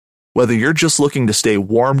Whether you're just looking to stay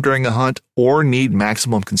warm during a hunt or need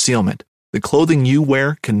maximum concealment, the clothing you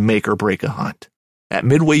wear can make or break a hunt. At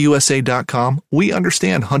MidwayUSA.com, we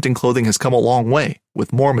understand hunting clothing has come a long way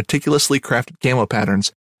with more meticulously crafted camo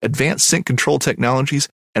patterns, advanced scent control technologies,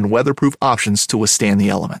 and weatherproof options to withstand the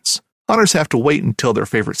elements. Hunters have to wait until their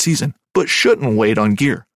favorite season, but shouldn't wait on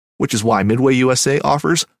gear, which is why Midway USA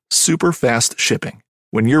offers super fast shipping.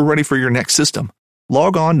 When you're ready for your next system,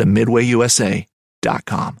 log on to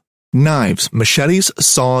MidwayUSA.com. Knives, machetes,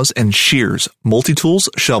 saws, and shears, multi-tools,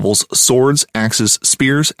 shovels, swords, axes,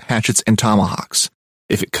 spears, hatchets, and tomahawks.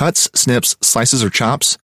 If it cuts, snips, slices, or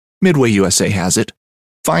chops, Midway USA has it.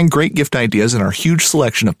 Find great gift ideas in our huge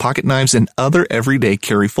selection of pocket knives and other everyday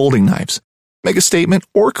carry folding knives. Make a statement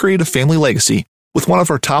or create a family legacy with one of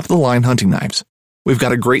our top-of-the-line hunting knives. We've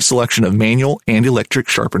got a great selection of manual and electric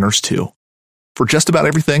sharpeners, too. For just about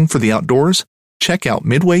everything for the outdoors, check out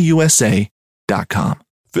MidwayUSA.com.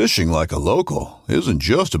 Fishing like a local isn't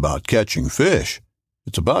just about catching fish.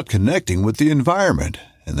 It's about connecting with the environment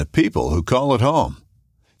and the people who call it home.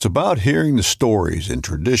 It's about hearing the stories and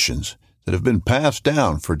traditions that have been passed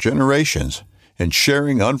down for generations and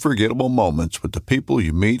sharing unforgettable moments with the people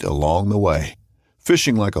you meet along the way.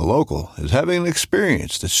 Fishing like a local is having an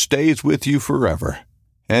experience that stays with you forever.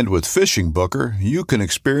 And with Fishing Booker, you can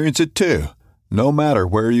experience it too, no matter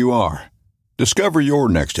where you are. Discover your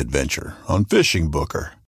next adventure on Fishing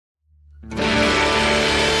Booker.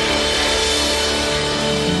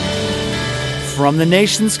 From the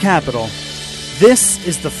nation's capital, this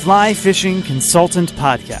is the Fly Fishing Consultant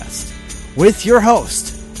Podcast with your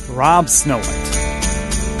host, Rob Snowhite.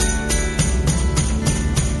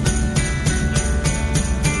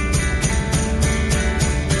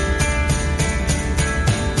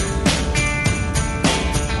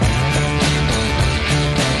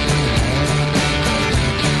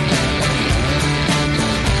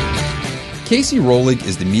 Casey Rolig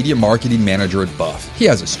is the media marketing manager at Buff. He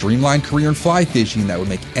has a streamlined career in fly fishing that would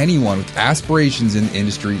make anyone with aspirations in the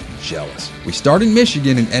industry jealous. We start in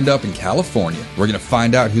Michigan and end up in California. We're going to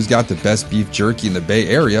find out who's got the best beef jerky in the Bay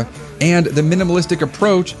Area and the minimalistic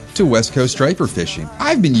approach to West Coast striper fishing.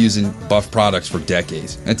 I've been using Buff products for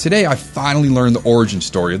decades, and today I finally learned the origin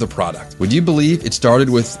story of the product. Would you believe it started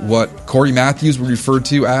with what Corey Matthews would refer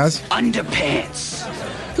to as underpants?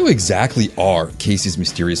 Who exactly are Casey's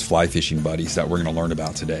mysterious fly fishing buddies that we're going to learn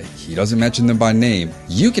about today? He doesn't mention them by name.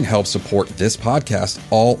 You can help support this podcast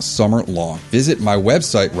all summer long. Visit my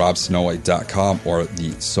website, robsnowhite.com, or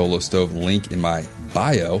the Solo Stove link in my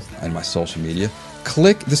bio and my social media.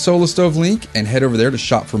 Click the Solo Stove link and head over there to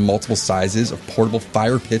shop for multiple sizes of portable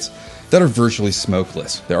fire pits that are virtually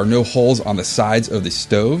smokeless. There are no holes on the sides of the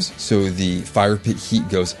stoves, so the fire pit heat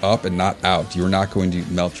goes up and not out. You're not going to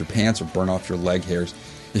melt your pants or burn off your leg hairs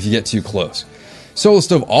if you get too close. Solo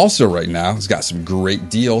Stove also right now has got some great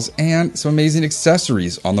deals and some amazing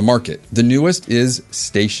accessories on the market. The newest is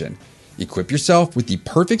Station. Equip yourself with the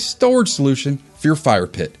perfect storage solution for your fire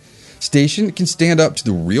pit. Station can stand up to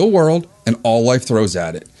the real world and all life throws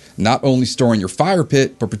at it. Not only storing your fire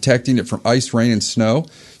pit, but protecting it from ice, rain, and snow,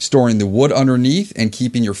 storing the wood underneath, and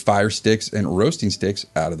keeping your fire sticks and roasting sticks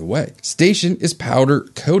out of the way. Station is powder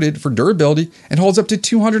coated for durability and holds up to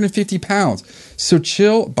 250 pounds. So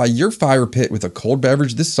chill by your fire pit with a cold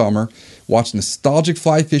beverage this summer, watch nostalgic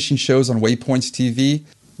fly fishing shows on Waypoints TV,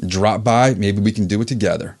 drop by, maybe we can do it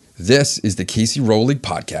together. This is the Casey Rolig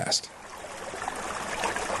Podcast.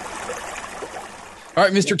 All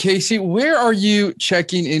right, Mr. Casey, where are you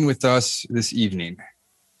checking in with us this evening?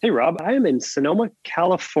 Hey, Rob. I am in Sonoma,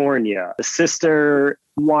 California, the sister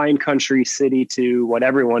wine country city to what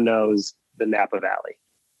everyone knows, the Napa Valley.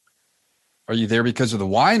 Are you there because of the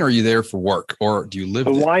wine, or are you there for work, or do you live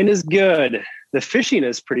there? The wine is good. The fishing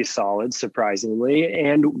is pretty solid, surprisingly,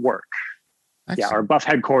 and work. Excellent. Yeah, our Buff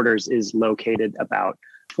headquarters is located about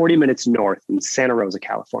 40 minutes north in Santa Rosa,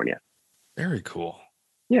 California. Very cool.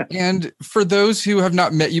 Yeah. And for those who have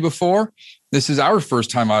not met you before, this is our first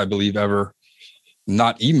time, I believe, ever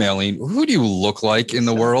not emailing. Who do you look like in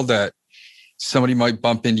the world that somebody might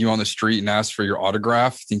bump into you on the street and ask for your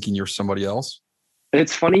autograph thinking you're somebody else?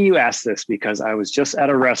 It's funny you asked this because I was just at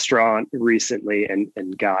a restaurant recently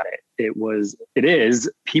and got it. It is,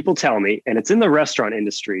 people tell me, and it's in the restaurant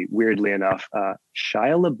industry, weirdly enough,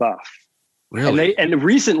 Shia LaBeouf. Really? And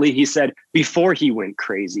recently he said, before he went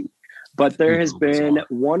crazy. But there has been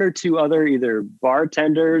one or two other either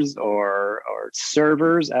bartenders or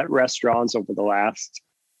servers at restaurants over the last,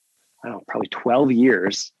 probably 12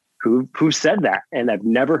 years who said that. And I've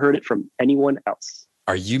never heard it from anyone else.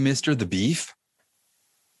 Are you Mr. the Beef?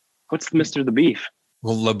 What's Mr. the Beef?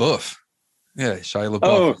 Well, LaBeouf. Yeah, Shia LaBeouf.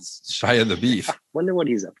 Oh. Shia the Beef. Wonder what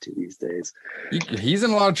he's up to these days. He's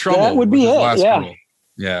in a lot of trouble. That would be with his it. last Yeah. girl.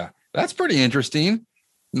 Yeah. That's pretty interesting.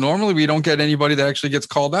 Normally we don't get anybody that actually gets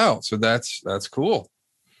called out. So that's cool.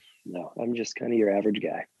 No, I'm just kind of your average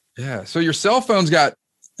guy. Yeah. So your cell phone's got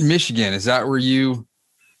Michigan. Is that where you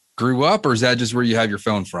grew up, or is that just where you have your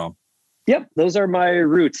phone from? Yep. Those are my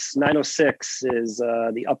roots. 906 is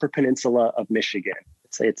the Upper Peninsula of Michigan.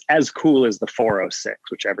 It's as cool as the 406,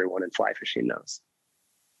 which everyone in fly fishing knows.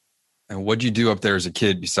 And what'd you do up there as a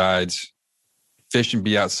kid besides fish and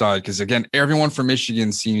be outside? Because again, everyone from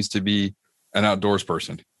Michigan seems to be an outdoors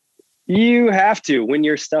person. You have to. When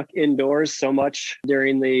you're stuck indoors so much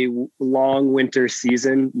during the long winter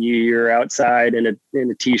season, you're outside in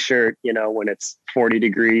a t-shirt, when it's 40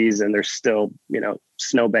 degrees and there's still,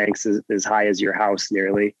 snowbanks as high as your house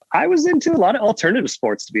nearly. I was into a lot of alternative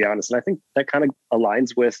sports, to be honest. And I think that kind of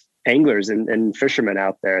aligns with anglers and fishermen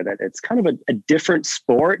out there, that it's kind of a different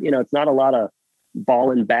sport. It's not a lot of ball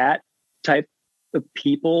and bat type of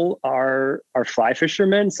people are fly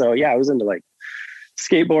fishermen. So yeah, I was into like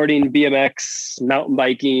skateboarding, BMX, mountain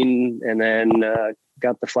biking, and then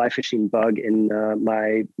got the fly fishing bug in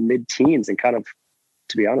my mid-teens, and kind of,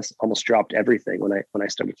 to be honest, almost dropped everything when I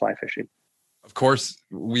started fly fishing. Of course,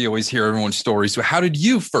 we always hear everyone's stories. So how did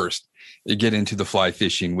you first get into the fly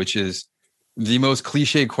fishing, which is the most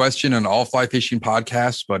cliche question on all fly fishing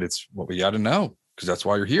podcasts, but it's what we got to know because that's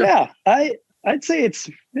why you're here. Yeah, I'd say it's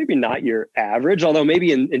maybe not your average, although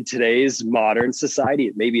maybe in today's modern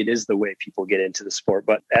society, maybe it is the way people get into the sport.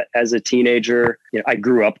 But as a teenager, I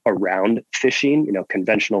grew up around fishing,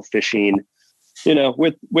 conventional fishing,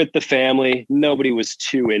 with the family. Nobody was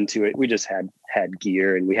too into it. We just had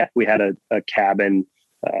gear, and we had a cabin.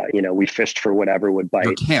 We fished for whatever would bite.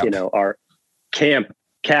 Our camp,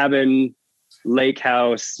 cabin, lake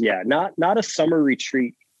house. Yeah, not a summer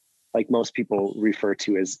retreat like most people refer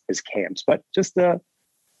to as camps, but just a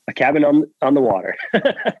cabin on the water.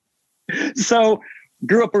 So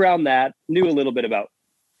grew up around that, knew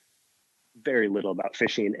very little about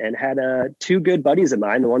fishing, and had two good buddies of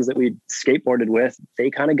mine, the ones that we skateboarded with. They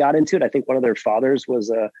kind of got into it. I think one of their fathers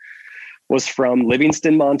was from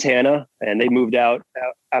Livingston, Montana, and they moved out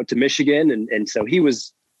to Michigan. And so he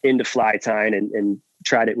was into fly tying and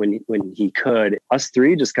tried it when he could. Us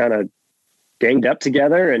three just kind of ganged up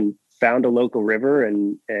together and found a local river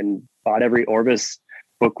and bought every Orvis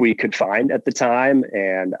book we could find at the time.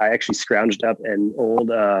 And I actually scrounged up an old,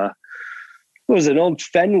 old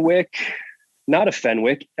Fenwick, not a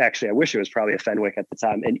Fenwick. Actually, I wish it was probably a Fenwick at the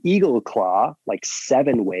time, an Eagle Claw, like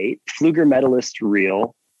 7-weight Pfluger Medalist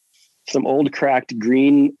reel, some old cracked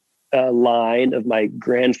green line of my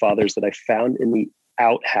grandfather's that I found in the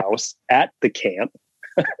outhouse at the camp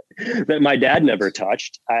that my dad never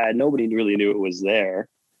touched. Nobody really knew it was there.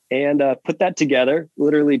 And put that together,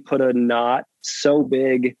 literally put a knot so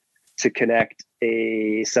big to connect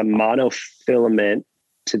some monofilament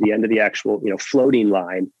to the end of the actual, floating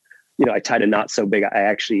line. I tied a knot so big,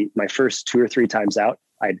 my first 2 or 3 times out,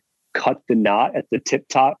 I'd cut the knot at the tip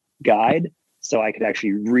top guide so I could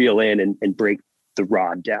actually reel in and break the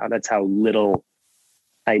rod down. That's how little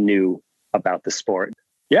I knew about the sport.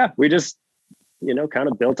 Yeah, we just, kind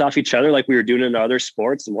of built off each other like we were doing in other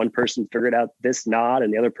sports. And one person figured out this knot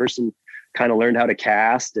and the other person kind of learned how to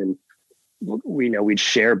cast. And we'd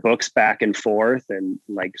share books back and forth and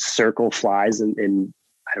like circle flies in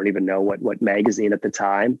I don't even know what magazine at the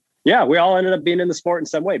time. Yeah, we all ended up being in the sport in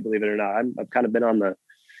some way, believe it or not. I've kind of been on the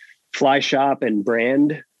fly shop and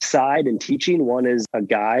brand side and teaching. One is a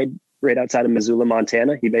guide right outside of Missoula,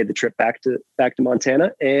 Montana. He made the trip back to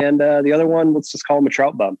Montana. And the other one, let's just call him a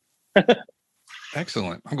trout bum.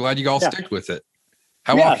 Excellent. I'm glad you all stick with it.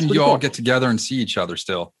 How often do you all get together and see each other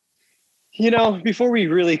still? Before we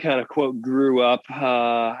really kind of quote grew up,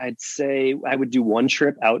 I'd say I would do one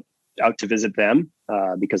trip out to visit them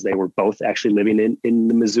because they were both actually living in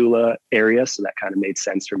the Missoula area. So that kind of made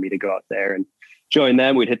sense for me to go out there and join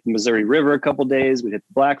them. We'd hit the Missouri River a couple of days. We'd hit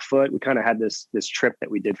the Blackfoot. We kind of had this trip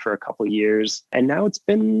that we did for a couple of years. And now it's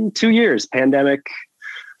been 2 years, pandemic,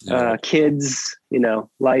 kids,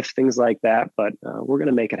 life, things like that. But we're going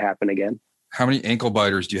to make it happen again. How many ankle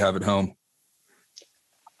biters do you have at home?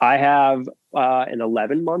 I have an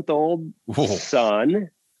 11-month-old son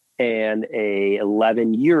and a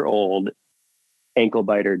 11-year-old ankle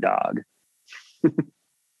biter dog.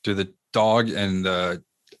 Do the dog and the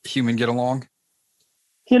human get along?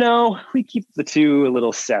 We keep the two a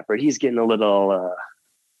little separate. He's getting a little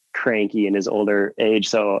cranky in his older age.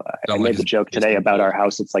 So I made the joke today about our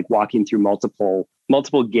house. It's like walking through multiple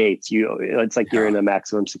gates. It's like you're in a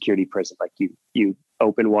maximum security prison. Like you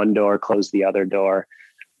open one door, close the other door.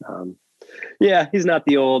 Yeah, he's not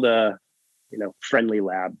the old, friendly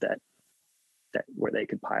lab that where they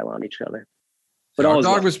could pile on each other. But Our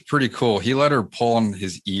dog was pretty cool. He let her pull on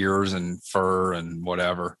his ears and fur and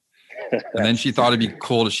whatever. And then she thought it'd be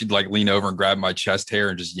cool that she'd like lean over and grab my chest hair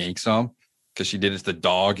and just yank some, because she did it to the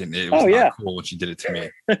dog, and it was not cool when she did it to me.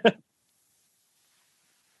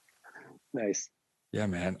 Nice. Yeah,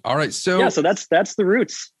 man. All right. So that's the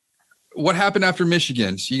roots. What happened after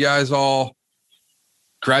Michigan? So you guys all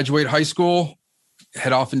graduate high school,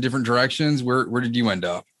 head off in different directions. Where did you end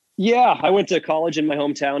up? Yeah, I went to college in my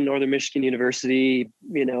hometown, Northern Michigan University.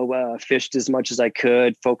 Fished as much as I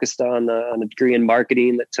could, focused on a degree in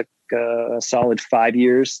marketing that took a solid 5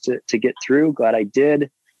 years to get through. Glad I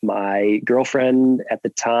did. My girlfriend at the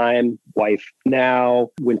time, wife now,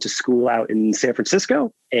 went to school out in San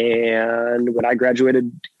Francisco. And when I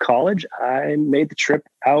graduated college, I made the trip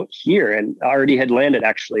out here and already had landed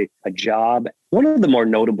actually a job. One of the more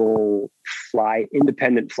notable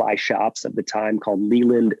independent fly shops of the time called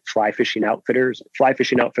Leland Fly Fishing Outfitters.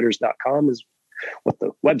 Flyfishingoutfitters.com is what the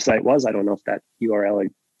website was. I don't know if that URL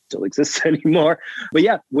still exists anymore. But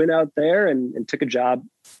yeah, went out there and took a job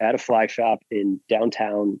at a fly shop in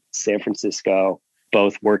downtown San Francisco,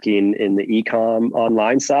 both working in the e-com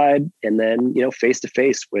online side and then, face to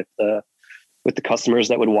face with the customers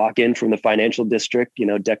that would walk in from the financial district,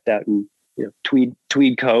 decked out in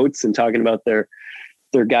tweed coats and talking about their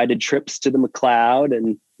guided trips to the McCloud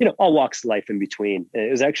and, all walks of life in between. And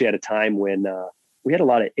it was actually at a time when we had a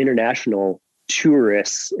lot of international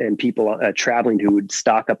tourists and people traveling who would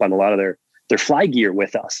stock up on a lot of their fly gear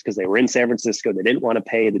with us because they were in San Francisco. They didn't want to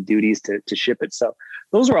pay the duties to ship it. So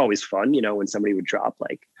those were always fun, when somebody would drop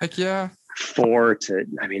like, heck yeah, I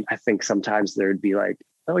think sometimes there'd be like,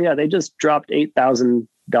 oh yeah, they just dropped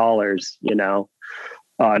 $8,000,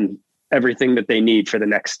 on everything that they need for the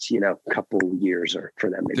next, couple years, or for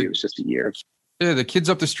them, maybe it was just a year. Yeah. The kids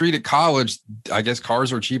up the street at college, I guess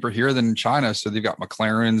cars are cheaper here than in China. So they've got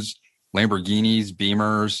McLarens, Lamborghinis,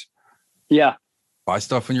 Beamers. Yeah. Buy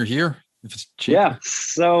stuff when you're here if it's cheap. Yeah.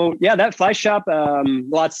 So yeah, that fly shop,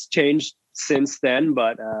 lots changed since then,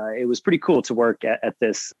 but it was pretty cool to work at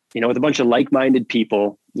this, with a bunch of like-minded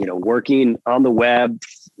people, working on the web,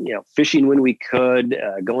 fishing when we could,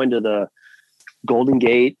 going to the Golden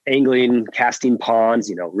Gate, angling, casting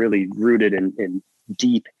ponds, really rooted in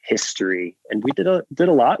deep history. And we did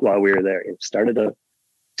a lot while we were there. It started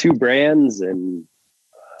 2 brands and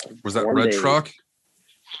was that Red Truck?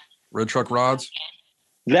 Red Truck rods?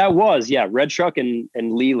 That was, yeah, Red Truck and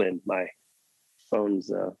Leland. My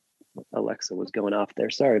phone's Alexa was going off there.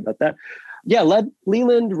 Sorry about that. Yeah,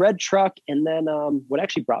 Leland, Red Truck, and then what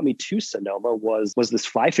actually brought me to Sonoma was this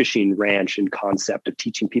fly fishing ranch and concept of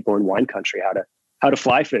teaching people in wine country how to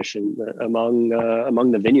fly fish among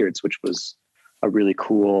the vineyards, which was a really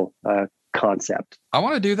cool concept. I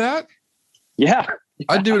want to do that. Yeah,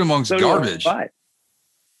 I'd do it amongst so garbage.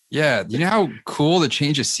 Yeah. You know how cool the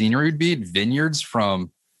change of scenery would be at vineyards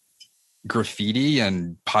from graffiti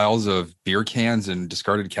and piles of beer cans and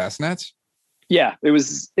discarded cast nets? Yeah, it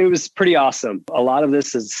was pretty awesome. A lot of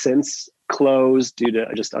this has since closed due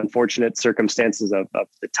to just unfortunate circumstances of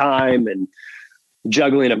the time and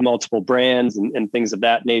juggling of multiple brands and things of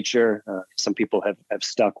that nature. Some people have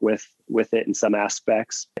stuck with it in some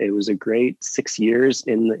aspects. It was a great 6 years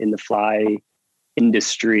in the fly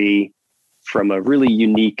industry from a really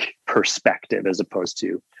unique perspective, as opposed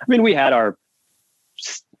to, we had our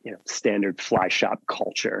standard fly shop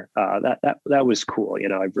culture. That was cool.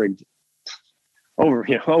 I've rigged over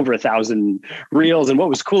 1,000 reels. And what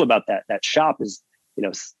was cool about that shop is,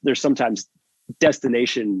 there's sometimes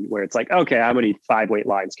destination where it's like, okay, how many 5-weight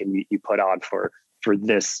lines can you put on for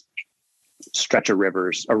this stretch of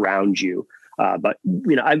rivers around you? But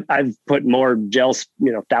I've put more gels,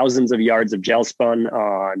 thousands of yards of gel spun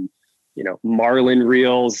on, marlin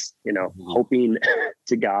reels, hoping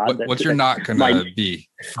to God. What's your knot gonna be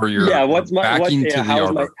for your backing to the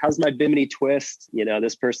arbor? How's my Bimini twist?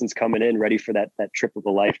 This person's coming in ready for that trip of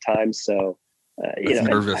a lifetime. So,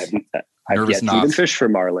 nervous. I've yet to even fish for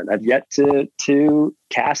marlin. I've yet to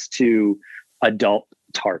cast to adult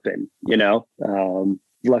tarpon. Been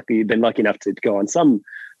lucky enough to go on some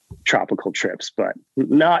tropical trips, but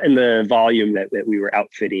not in the volume that we were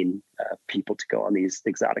outfitting people to go on these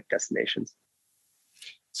exotic destinations.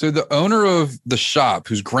 So the owner of the shop,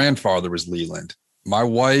 whose grandfather was Leland, my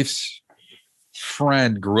wife's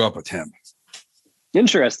friend grew up with him.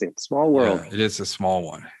 Interesting. Small world. Yeah, it is a small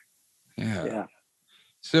one. Yeah.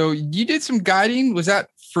 So you did some guiding. Was that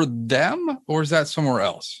for them or is that somewhere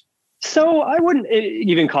else? So I wouldn't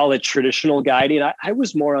even call it traditional guiding. I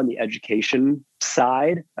was more on the education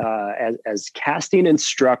side as casting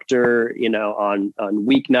instructor, on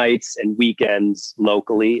weeknights and weekends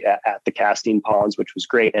locally at the casting ponds, which was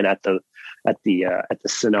great, and at the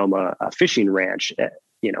Sonoma fishing ranch,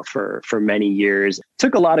 for many years.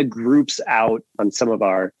 Took a lot of groups out on some of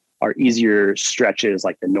our easier stretches,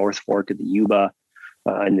 like the North Fork of the Yuba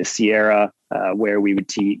in the Sierra, where we would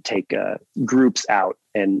take groups out,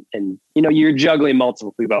 and you're juggling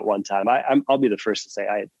multiple people at one time. I'll be the first to say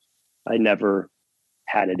I never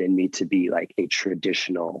had it in me to be like a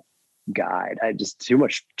traditional guide. I just too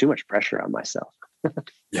much pressure on myself.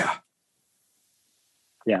 Yeah.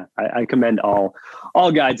 Yeah. I commend all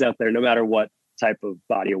guides out there, no matter what type of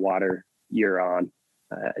body of water you're on,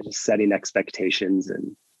 just setting expectations,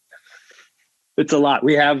 and it's a lot.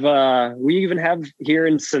 We even have here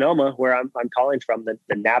in Sonoma, where I'm calling from,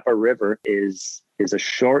 the Napa River is a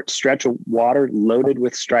short stretch of water loaded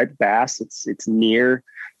with striped bass. It's near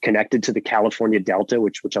connected to the California Delta,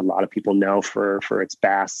 which a lot of people know for its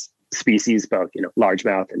bass species, both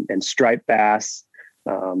largemouth and striped bass.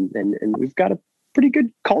 And we've got a pretty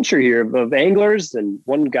good culture here of anglers. And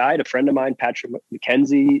one guide, a friend of mine, Patrick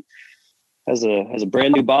McKenzie, has a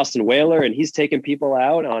brand new Boston whaler, and he's taking people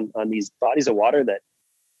out on these bodies of water that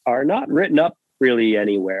are not written up really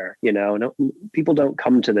anywhere. No, people don't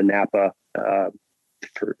come to the Napa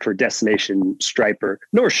for destination striper,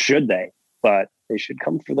 nor should they, but they should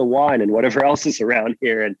come for the wine and whatever else is around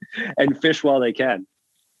here and fish while they can.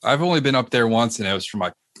 I've only been up there once, and it was for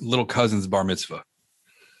my little cousin's bar mitzvah.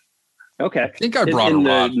 Okay. I think I brought in a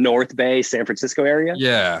rod. The North Bay, San Francisco area.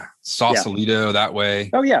 Yeah. Sausalito that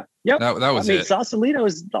way. Oh yeah. Yep. That was it. Sausalito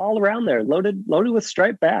is all around there, loaded with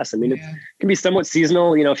striped bass. It can be somewhat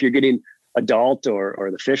seasonal, if you're getting adult or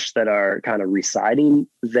the fish that are kind of residing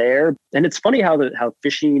there. And it's funny how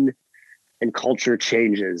fishing and culture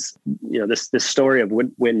changes. This story of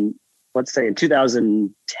when let's say in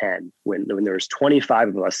 2010, when there was 25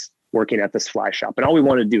 of us working at this fly shop, and all we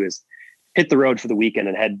wanted to do is hit the road for the weekend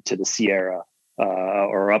and head to the Sierra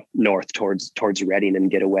or up north towards Redding and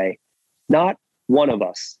get away. Not one of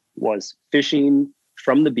us was fishing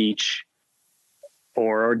from the beach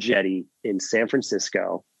or jetty in San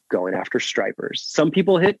Francisco going after stripers. Some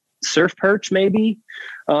people hit surf perch, maybe,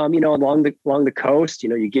 along the coast.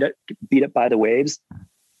 You get beat up by the waves,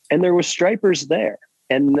 and there was stripers there.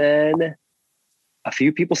 And then a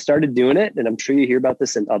few people started doing it, and I'm sure you hear about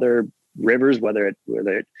this in other rivers, whether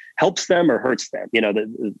it helps them or hurts them,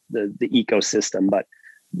 the ecosystem. But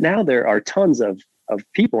now there are tons of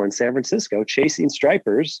people in San Francisco chasing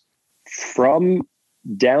stripers from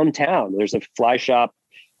downtown. There's a fly shop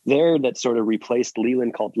there that sort of replaced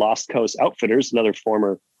Leland called Lost Coast Outfitters. Another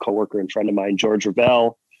former coworker and friend of mine, George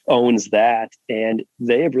Ravel, owns that, and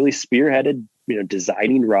they have really spearheaded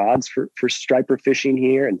designing rods for striper fishing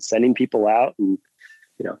here and sending people out. And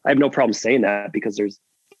I have no problem saying that, because there's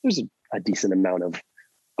a decent amount of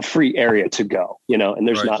a free area to go, and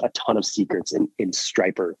there's not a ton of secrets in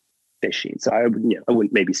striper fishing. So I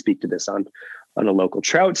wouldn't maybe speak to this on a local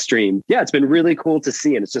trout stream. Yeah, it's been really cool to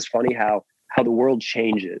see, and it's just funny how the world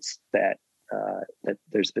changes. That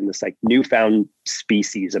there's been this like newfound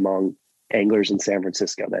species among anglers in San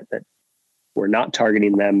Francisco that we're not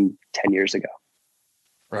targeting them 10 years ago.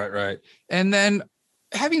 Right. And then,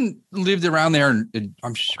 having lived around there, and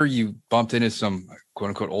I'm sure you bumped into some quote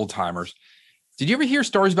unquote old timers. Did you ever hear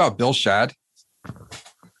stories about Bill Shad?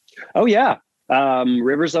 Oh yeah.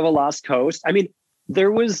 Rivers of a Lost Coast. I mean, there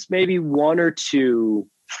was maybe one or two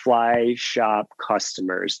fly shop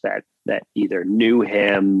customers that either knew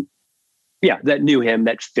him. Yeah.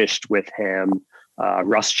 That fished with him.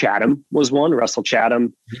 Russ Chatham was one. Russell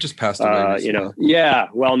Chatham. He just passed away.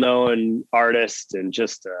 Well-known artist and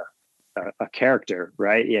just a character,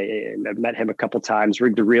 right? Yeah. I've met him a couple times.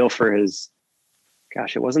 Rigged a reel for his.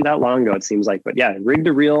 Gosh, it wasn't that long ago, it seems like. But yeah, rigged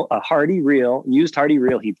a reel, a Hardy reel, used Hardy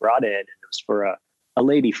reel he brought in. And it was for a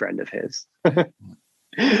lady friend of his.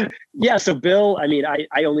 Yeah. So Bill, I mean,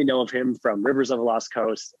 I only know of him from Rivers of the Lost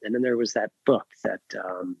Coast. And then there was that book that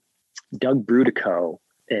Doug Brudico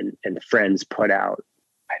and friends put out.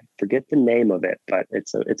 I forget the name of it, but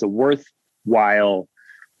it's a worthwhile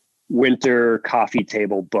winter coffee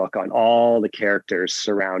table book on all the characters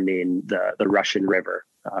surrounding the Russian River,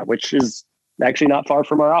 which is actually not far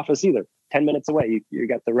from our office either. 10 minutes away, you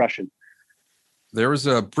got the Russian. There was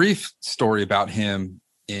a brief story about him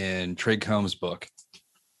in Trade Combs' book.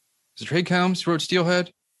 Is it Trade Combs who wrote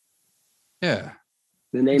Steelhead? Yeah.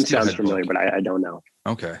 The name sounds familiar, but I don't know.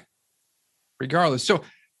 Okay. Regardless. So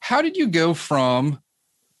how did you go from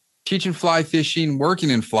teaching fly fishing,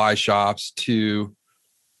 working in fly shops, to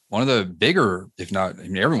one of the bigger, if not, I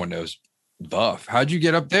mean, everyone knows Buff. How'd you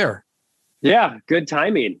get up there? Yeah, good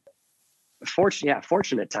timing.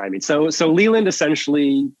 Fortunate timing. So Leland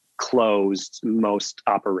essentially closed most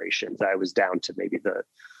operations. I was down to maybe the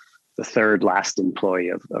third last employee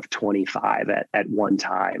of 25 at one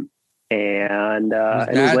time, and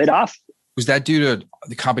it was laid off. Was that due to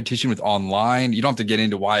the competition with online? You don't have to get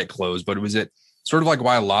into why it closed, but was it sort of like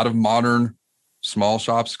why a lot of modern small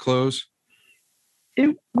shops close?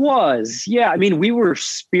 It was, yeah. I mean, we were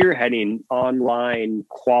spearheading online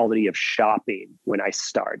quality of shopping when I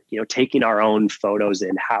started, taking our own photos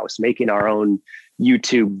in-house, making our own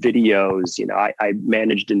YouTube videos. I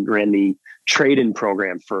managed and ran the trade-in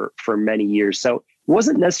program for many years. So it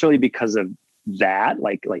wasn't necessarily because of that,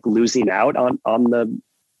 like losing out on the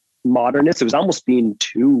modernness. It was almost being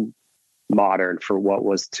too modern for what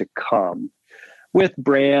was to come, with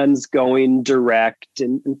brands going direct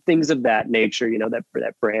and things of that nature,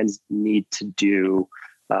 that brands need to do,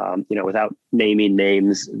 without naming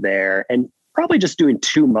names there, and probably just doing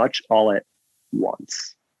too much all at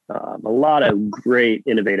once. A lot of great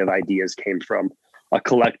innovative ideas came from a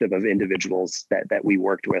collective of individuals that we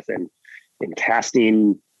worked with in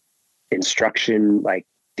casting, instruction, like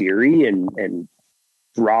theory and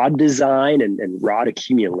rod design and rod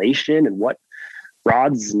accumulation, and what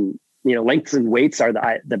rods and lengths and weights are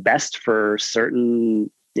the best for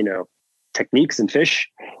certain, techniques and fish.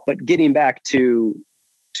 But getting back to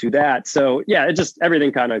that. So yeah, it just,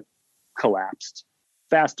 everything kind of collapsed,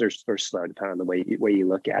 fast or slow, depending on the way you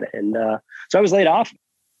look at it. And so I was laid off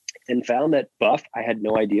and found that Buff, I had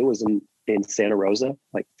no idea, was in Santa Rosa,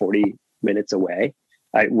 like 40 minutes away.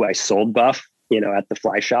 I sold Buff, at the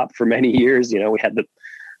fly shop for many years. We had the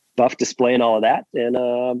Buff display and all of that.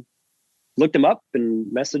 And looked him up and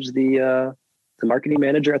messaged the marketing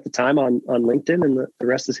manager at the time on LinkedIn, and the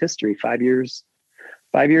rest is history. 5 years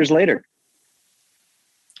later.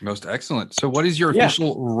 Most excellent. So what is your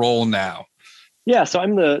official role now? Yeah, so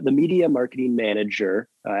I'm the media marketing manager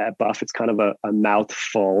at Buff. It's kind of a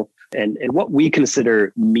mouthful. And what we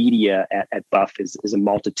consider media at Buff is a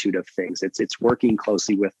multitude of things. It's working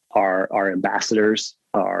closely with our ambassadors,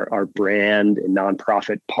 our brand and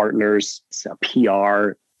nonprofit partners. It's a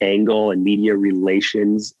PR angle and media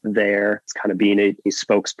relations there. It's kind of being a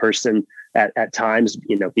spokesperson at times,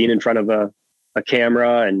 being in front of a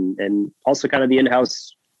camera, and also kind of the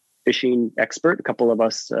in-house fishing expert. A couple of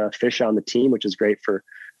us fish on the team, which is great for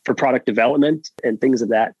product development and things of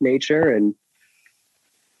that nature. And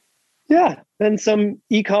yeah, and some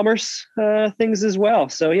e-commerce things as well.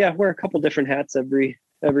 So yeah, wear a couple different hats every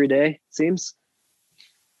day, it seems.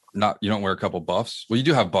 You don't wear a couple Buffs? Well, you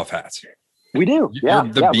do have Buff hats. We do. Yeah.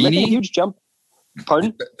 The beanie, a huge jump.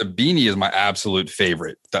 Pardon? The beanie is my absolute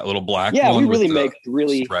favorite. That little black one. Yeah, we really make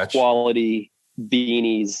really quality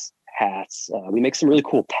beanies, hats. We make some really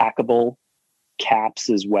cool packable caps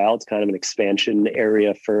as well. It's kind of an expansion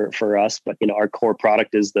area for us, but our core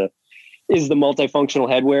product is the multifunctional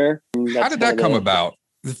headwear. How did that come about?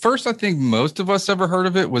 The first, I think most of us ever heard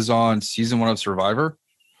of it was on season 1 of Survivor.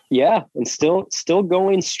 Yeah, and still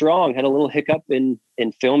going strong. Had a little hiccup in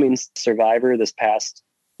filming Survivor this past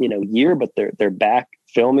year, but they're back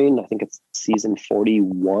filming. I think it's season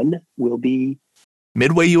 41 will be.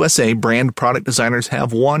 Midway USA brand product designers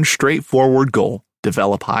have one straightforward goal: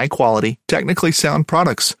 develop high quality, technically sound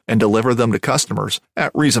products and deliver them to customers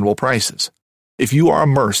at reasonable prices. If you are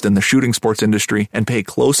immersed in the shooting sports industry and pay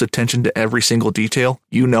close attention to every single detail,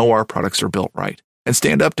 you know our products are built right and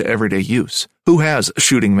stand up to everyday use. Who has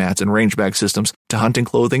shooting mats and range bag systems to hunting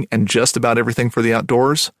clothing and just about everything for the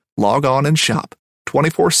outdoors? Log on and shop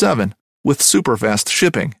 24/7 with super fast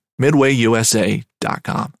shipping.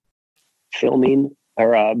 MidwayUSA.com. Filming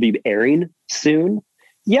or be airing soon.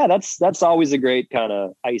 Yeah, that's always a great kind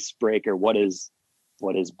of icebreaker. What is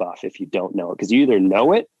Buff if you don't know it? Because you either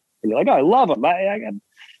know it and you're like, oh, I love them. I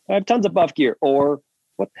have tons of Buff gear, or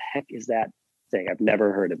what the heck is that thing? I've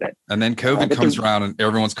never heard of it. And then COVID comes around and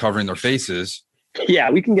everyone's covering their faces. Yeah,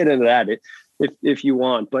 we can get into that if you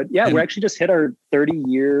want. But yeah, we actually just hit our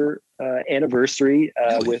 30-year anniversary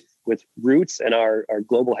Really? with Roots, and our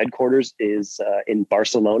global headquarters is in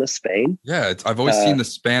Barcelona, Spain. Yeah, I've always seen the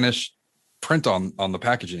Spanish print on the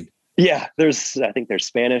packaging. Yeah, I think there's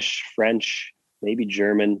Spanish, French, maybe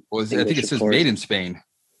German. Well, I think it says made in Spain.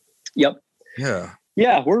 Yep. Yeah.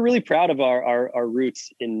 Yeah, we're really proud of our roots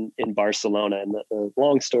in Barcelona. And the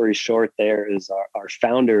long story short there is our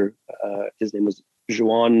founder, his name was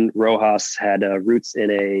Joan Rojas, had roots in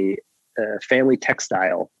a family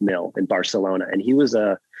textile mill in Barcelona. And he was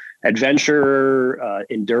a adventurer,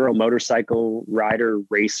 enduro motorcycle rider,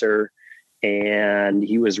 racer. and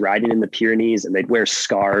he was riding in the Pyrenees, and they'd wear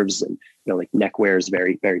scarves, and like neckwear is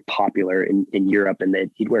very, very popular in Europe,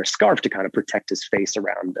 and he'd wear a scarf to kind of protect his face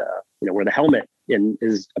around where the helmet and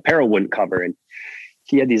his apparel wouldn't cover. And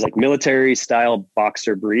he had these like military style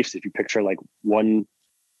boxer briefs. If you picture like one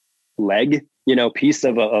leg, piece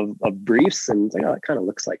of briefs, and it's like, oh, it kind of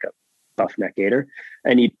looks like a buff neck gaiter.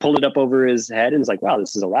 And he pulled it up over his head and was like, wow,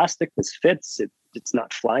 this is elastic, this fits, it's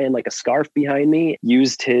not flying like a scarf behind me.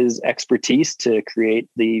 Used his expertise to create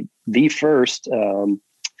the first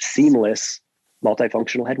seamless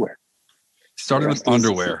multifunctional headwear. Started with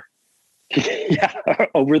underwear. Yeah,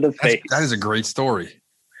 over the face. That is a great story.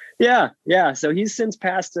 Yeah. So he's since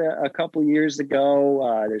passed a couple years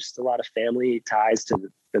ago. There's still a lot of family ties to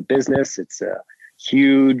the business. It's a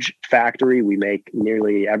huge factory. We make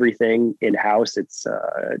nearly everything in-house. It's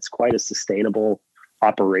quite a sustainable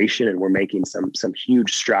operation, and we're making some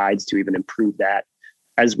huge strides to even improve that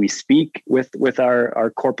as we speak with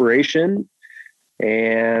our corporation.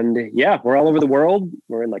 And yeah, we're all over the world.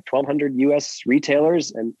 We're in like 1,200 US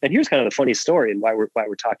retailers. And here's kind of the funny story, and why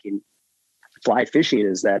we're talking fly fishing,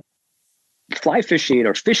 is that fly fishing,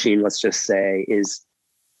 or fishing, let's just say, is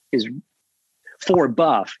for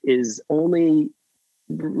buff, is only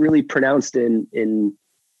really pronounced in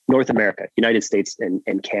North America, United States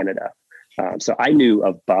and Canada. So I knew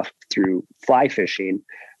of buff through fly fishing,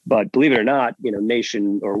 but believe it or not,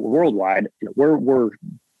 nation or worldwide, we're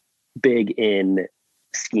big in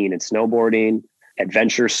skiing and snowboarding,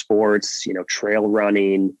 adventure sports, trail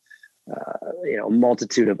running, a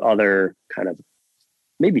multitude of other kind of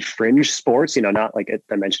maybe fringe sports, not like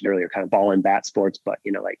I mentioned earlier, kind of ball and bat sports, but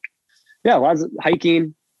lots of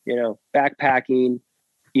hiking, backpacking.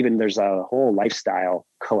 Even there's a whole lifestyle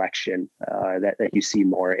collection that you see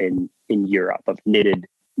more in Europe, of knitted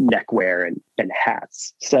neckwear and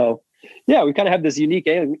hats. So yeah, we kind of have this unique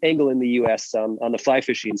angle in the US on the fly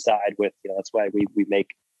fishing side with, that's why we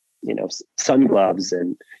make, sun gloves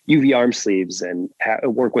and UV arm sleeves, and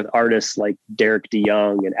work with artists like Derek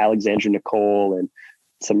DeYoung and Alexandra Nicole, and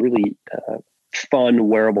some really fun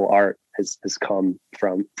wearable art has come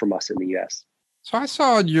from us in the US. So I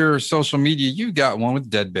saw on your social media, you got one with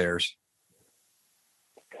dead bears.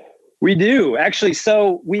 We do, actually.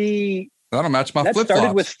 So that'll match my flip-flops.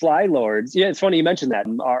 Started with Fly Lords. Yeah, it's funny you mentioned that.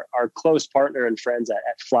 Our close partner and friends at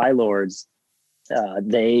Fly Lords,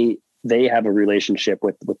 they have a relationship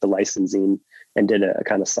with the licensing, and did a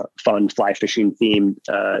kind of fun fly fishing themed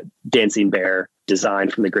dancing bear design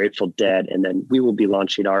from the Grateful Dead. And then we will be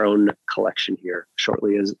launching our own collection here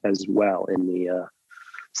shortly as well in the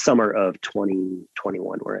summer of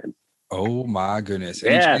 2021 we're in. Oh my goodness.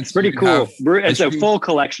 Yeah, it's pretty cool. It's a full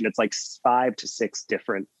collection. It's like 5 to 6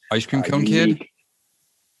 different Ice Cream Cone unique... Kid?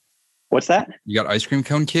 What's that? You got Ice Cream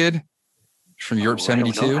Cone Kid from Europe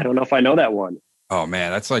 72? I don't know if I know that one. Oh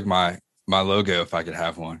man, that's like my logo if I could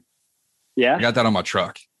have one. Yeah? I got that on my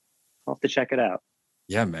truck. I'll have to check it out.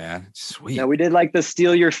 Yeah, man. Sweet. Now we did like the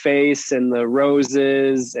Steal Your Face and the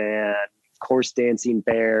Roses and of course dancing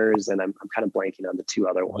bears, and I'm kind of blanking on the 2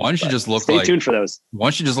 other ones. One should just look stay tuned for those.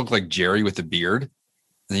 One should just look like Jerry with a beard, and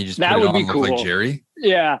then you just that put it would on be and cool. look like Jerry.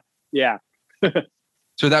 Yeah.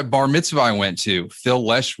 So that bar mitzvah I went to, Phil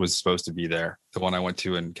Lesh was supposed to be there, the one I went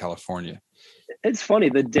to in California. It's funny.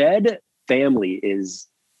 The Dead family is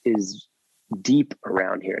deep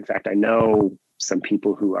around here. In fact, I know some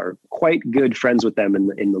people who are quite good friends with them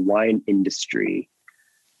in the wine industry.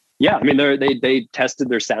 Yeah, I mean, they tested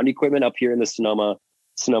their sound equipment up here in the Sonoma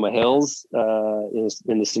Hills,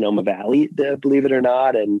 in the Sonoma Valley, believe it or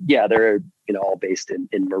not. And yeah, they're all based in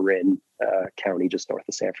Marin County, just north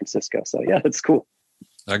of San Francisco. So yeah, that's cool.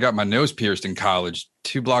 I got my nose pierced in college,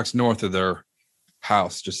 2 blocks north of their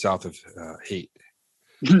house, just south of Haight.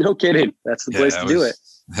 No kidding. That's the place to do it.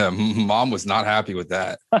 Mom was not happy with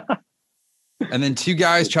that. And then 2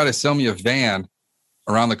 guys try to sell me a van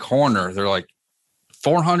around the corner. They're like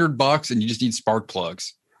 $400 and you just need spark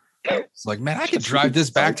plugs. It's like, man, I could drive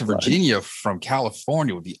this back to Virginia from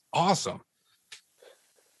California. It would be awesome.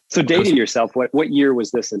 So dating yourself, what year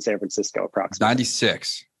was this in San Francisco approximately?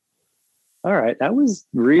 96. All right. That was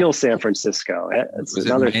real San Francisco. That's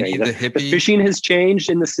another thing. The fishing has changed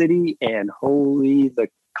in the city, and the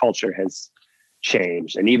culture has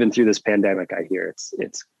changed. And even through this pandemic, I hear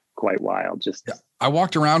it's quite wild. I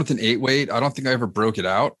walked around with an 8-weight. I don't think I ever broke it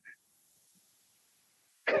out.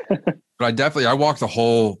 But I walked the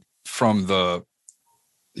whole from the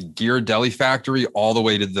Ghirardelli factory all the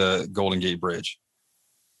way to the Golden Gate Bridge.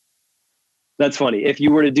 That's funny. If you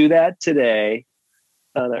were to do that today,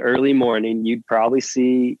 on the early morning, you'd probably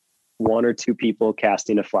see 1 or 2 people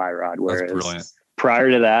casting a fly rod. Whereas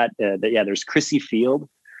prior to that, there's Chrissy Field,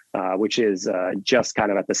 which is just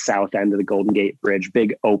kind of at the south end of the Golden Gate Bridge,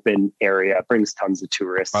 big open area, brings tons of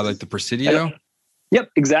tourists. I like the Presidio. Yep,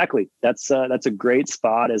 exactly. That's a great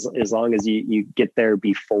spot as long as you get there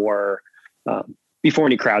before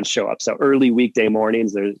any crowds show up. So early weekday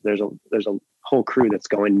mornings, there's a whole crew that's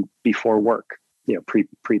going before work.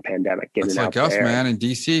 Pre-pandemic. It's like us, man, in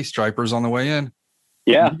DC, stripers on the way in.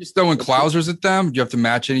 Yeah. You just throwing clousers at them? Do you have to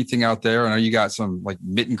match anything out there? I know you got some like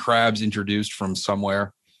mitten crabs introduced from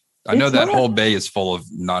somewhere. I know that whole bay is full of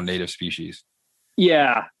non-native species.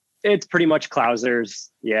 Yeah, it's pretty much clousers.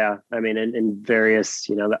 Yeah. I mean, in various,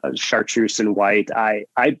 chartreuse and white. I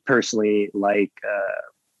personally like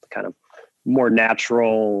kind of more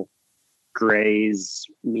natural grays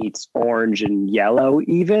meets orange and yellow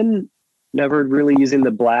even. Never really using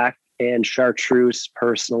the black and chartreuse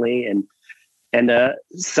personally. And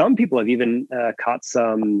some people have even caught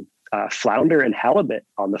some flounder and halibut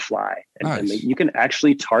on the fly. And you can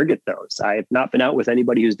actually target those. I have not been out with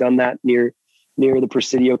anybody who's done that near the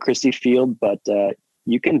Presidio Christie Field, but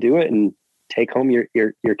you can do it and take home your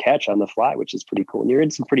catch on the fly, which is pretty cool. And you're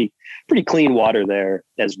in some pretty clean water there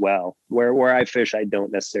as well. Where I fish, I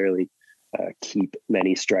don't necessarily keep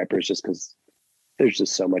many stripers just because there's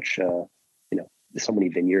just so much, so many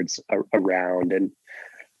vineyards around and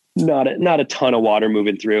not a ton of water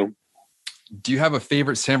moving through. Do you have a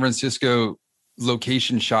favorite San Francisco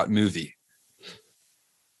location shot movie?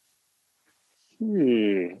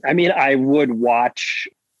 I mean, I would watch,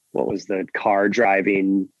 what was the car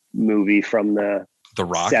driving movie from the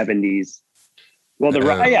Rock 70s? Well, the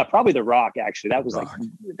Rock, yeah, probably The Rock. Actually, that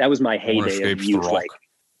was my heyday of youth. Like,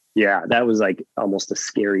 yeah, that was like almost a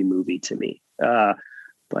scary movie to me.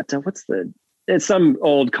 But it's some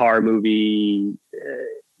old car movie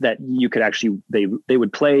that you could actually, they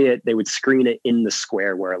would play it, they would screen it in the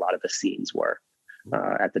square where a lot of the scenes were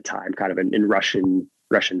at the time, kind of in Russian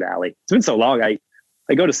Valley. It's been so long. I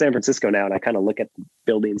go to San Francisco now and I kind of look at the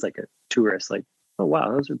buildings like a tourist, like, oh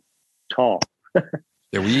wow, those are tall.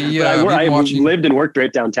 Yeah, I lived and worked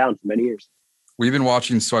right downtown for many years. We've been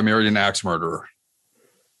watching So I Married an Axe Murderer.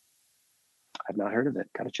 I've not heard of it.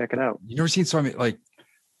 Got to check it out. You never seen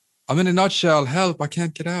I'm in a nutshell. Help! I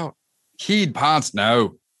can't get out. Heed Ponce.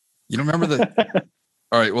 No, you don't remember the.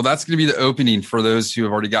 All right. Well, that's going to be the opening for those who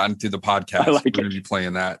have already gotten through the podcast. We're going to be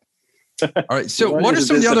playing that. All right. So, what are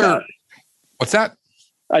some of the other? About? What's that?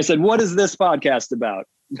 I said, what is this podcast about?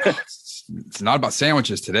 It's not about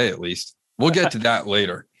sandwiches today, at least. We'll get to that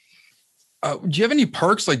later. Do you have any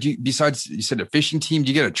perks? Like, besides you said a fishing team, do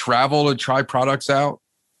you get to travel to try products out?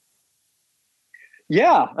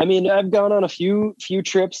 Yeah, I mean, I've gone on a few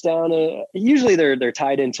trips down. Usually, they're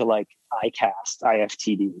tied into like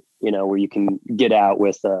IFTD, where you can get out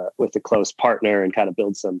with a close partner and kind of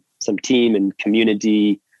build some team and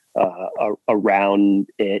community around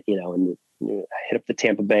it. And I hit up the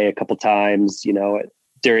Tampa Bay a couple times.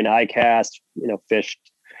 During ICAST, fished.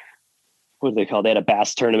 What do they call? They had a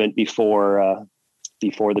bass tournament before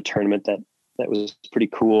the tournament that was pretty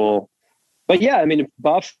cool. But yeah, I mean,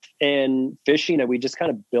 buff and fishing, we just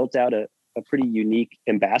kind of built out a pretty unique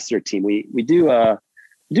ambassador team. We do a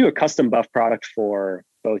custom buff product for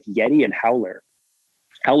both Yeti and Howler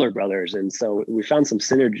Brothers, and so we found some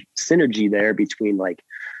synergy there between like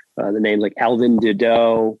the names like Alvin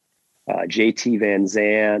Didot, JT Van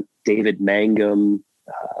Zandt, David Mangum,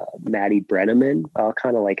 Maddie Brenneman. All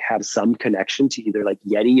kind of like have some connection to either like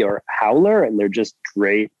Yeti or Howler, and they're just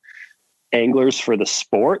great anglers for the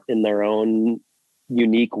sport in their own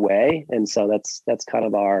unique way. And so that's kind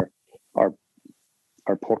of our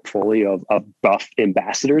portfolio of buff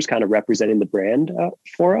ambassadors kind of representing the brand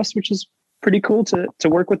for us, which is pretty cool to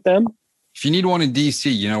work with them. If you need one in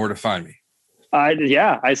DC, you know where to find me.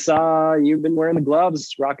 I saw you've been wearing the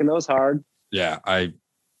gloves, rocking those hard. Yeah.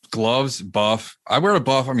 Gloves, buff. I wear a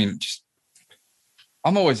buff. I mean,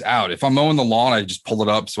 I'm always out. If I'm mowing the lawn, I just pull it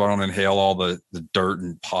up so I don't inhale all the dirt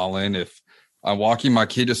and pollen. If I'm walking my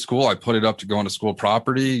kid to school, I put it up to go into school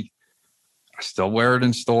property. I still wear it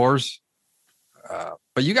in stores.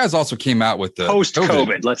 But you guys also came out with the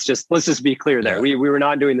post-COVID. Let's just be clear there. Yeah. We were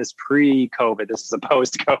not doing this pre-COVID. This is a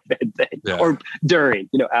post-COVID thing, or during,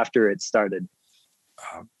 after it started.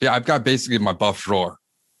 Yeah, I've got basically my buff drawer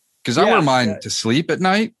because I wear mine to sleep at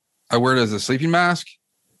night. I wear it as a sleeping mask,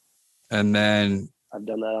 and then I've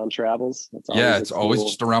done that on travels. It's always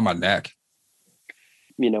just around my neck.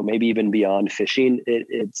 Maybe even beyond fishing,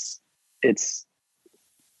 it's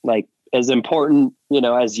like as important,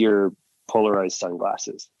 as your polarized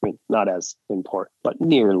sunglasses. I mean, not as important, but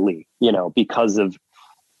nearly, because of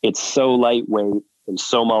it's so lightweight. and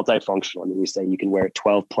so multifunctional. I mean, we say you can wear it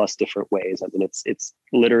 12 plus different ways. I mean, it's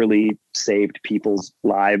literally saved people's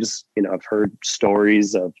lives. You know, I've heard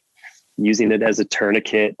stories of using it as a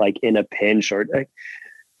tourniquet, like in a pinch, or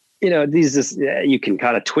you know, you can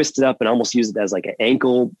kind of twist it up and almost use it as like an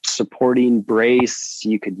ankle supporting brace.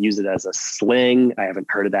 You could use it as a sling. I haven't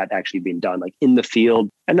heard of that actually being done like in the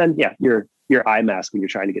field. And then, yeah, your eye mask when you're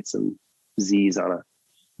trying to get some Z's on a.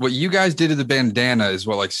 What you guys did to the bandana is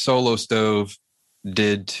what like Solo Stove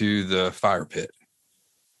did to the fire pit.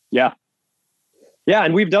 Yeah. Yeah.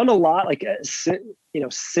 And we've done a lot, like,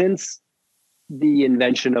 since the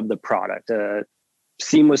invention of the product,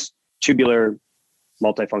 seamless tubular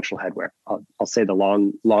multifunctional headwear. I'll say the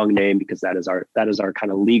long name because that is our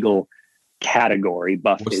kind of legal category.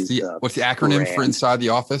 Buff what's is what's the acronym for inside the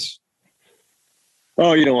office?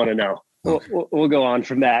 Oh, you don't want to know. We'll go on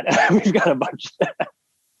from that. We've got a bunch.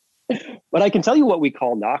 But I can tell you what we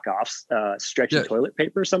call knockoffs, stretchy toilet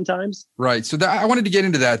paper sometimes. Right. So I wanted to get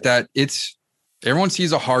into that it's everyone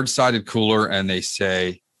sees a hard-sided cooler and they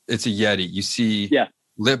say it's a Yeti. You see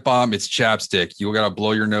lip balm, it's chapstick. You got to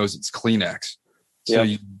blow your nose, it's Kleenex. So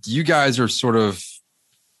you guys are sort of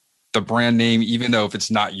the brand name, even though if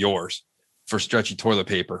it's not yours, for stretchy toilet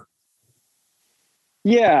paper.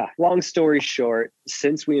 Yeah. Long story short,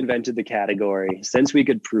 since we invented the category, since we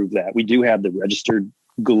could prove that, we do have the registered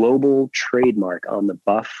global trademark on the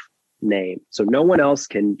Buff name. So no one else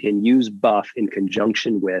can use Buff in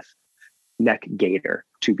conjunction with neck gaiter,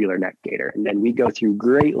 tubular neck gaiter. And then we go through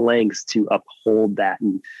great lengths to uphold that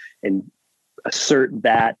and assert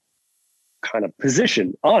that kind of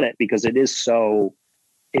position on it because it is so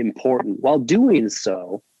important. While doing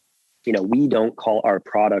so, you know, we don't call our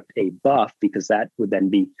product a buff because that would then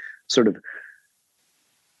be sort of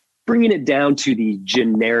bringing it down to the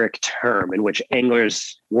generic term in which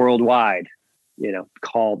anglers worldwide, you know,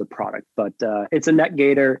 call the product. But it's a neck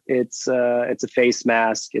gaiter, it's a face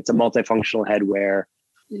mask, it's a multifunctional headwear.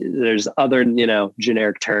 There's other, you know,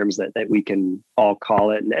 generic terms that we can all call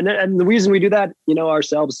it. And the reason we do that, you know,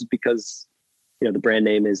 ourselves is because, you know, the brand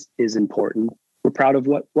name is important. We're proud of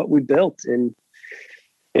what we built in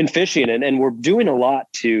fishing, and we're doing a lot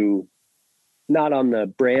to, not on the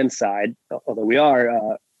brand side, although we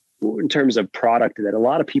are, in terms of product that a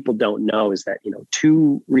lot of people don't know is that, you know,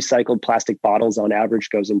 2 recycled plastic bottles on average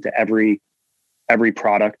goes into every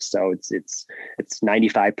product. So it's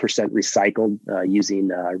 95% recycled using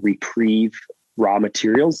Reprieve raw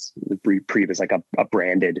materials. Reprieve is like a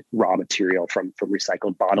branded raw material from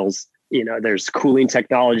recycled bottles. You know, there's cooling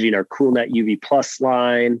technology in our CoolNet UV Plus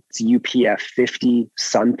line. It's UPF 50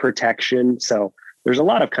 sun protection. So there's a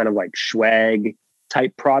lot of kind of like swag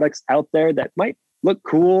type products out there that might look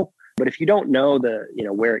cool, but if you don't know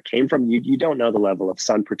where it came from, you don't know the level of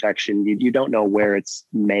sun protection. You don't know where it's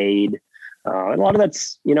made. And a lot of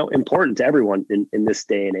that's, you know, important to everyone in this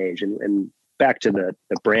day and age. And back to the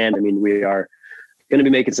brand, I mean, we are going to be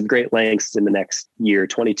making some great lengths in the next year,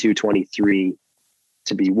 22, 23,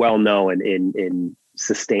 to be well known in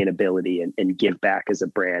sustainability and give back as a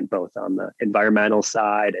brand, both on the environmental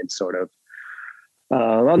side and sort of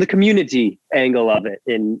on the community angle of it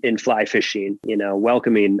in fly fishing, you know,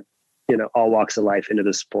 welcoming, you know, all walks of life into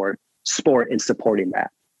the sport and supporting that.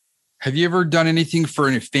 Have you ever done anything for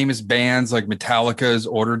any famous bands like Metallica's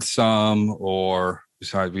ordered some, or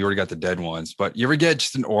besides, we already got the dead ones, but you ever get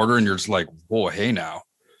just an order and you're just like, whoa, hey now?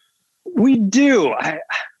 We do.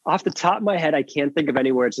 Off the top of my head, I can't think of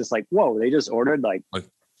anywhere it's just like, whoa, they just ordered like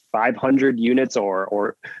 500 units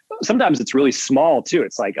or sometimes it's really small too.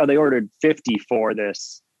 It's like, oh, they ordered 50 for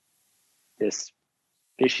this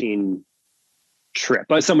fishing trip,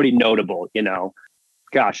 but somebody notable, you know.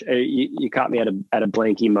 Gosh, you caught me at a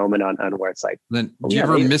blanky moment on where it's like. Then do you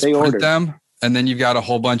ever misprint them? And then you've got a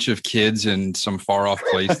whole bunch of kids in some far off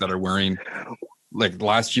place that are wearing like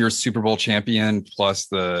last year's Super Bowl champion plus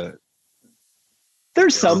the.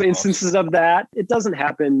 There's some instances of that. It doesn't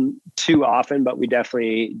happen too often, but we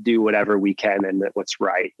definitely do whatever we can and what's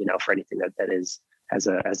right, you know, for anything that is as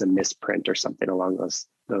a misprint or something along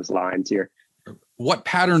those lines here. What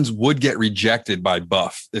patterns would get rejected by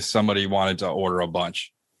Buff if somebody wanted to order a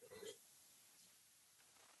bunch?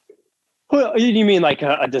 Well, you mean like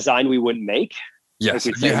a design we wouldn't make? Yes.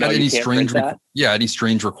 Like have you had any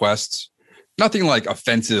strange requests? Nothing like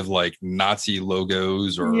offensive, like Nazi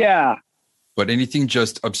logos or but anything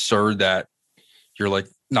just absurd that you're like,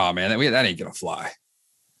 nah, man, that ain't gonna fly.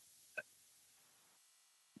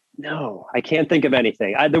 No, I can't think of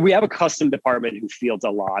anything. We have a custom department who fields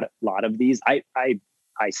a lot of these. I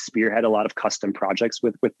spearhead a lot of custom projects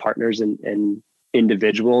with partners and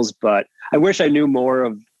individuals, but I wish I knew more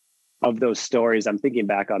of those stories. I'm thinking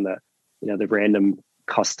back on the the random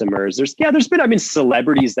customers. There's been,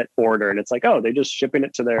 celebrities that order and it's like, oh, they're just shipping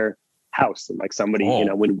it to their house. And like somebody,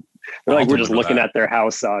 when they're like, we're just looking at their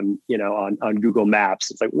house on Google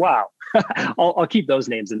Maps. It's like, wow, I'll keep those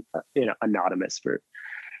names anonymous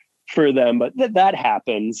for them. But that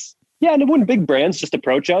happens. Yeah. And when big brands just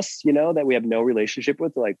approach us, that we have no relationship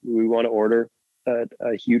with, like we want to order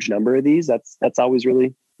a huge number of these, that's always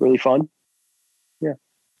really, really fun. Yeah.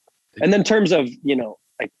 And then in terms of,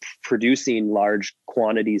 like producing large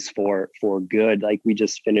quantities for good, like we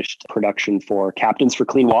just finished production for Captains for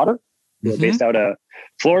Clean Water, based out of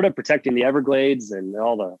Florida, protecting the Everglades and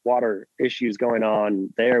all the water issues going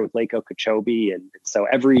on there with Lake Okeechobee. And so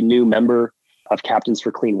every new member of Captains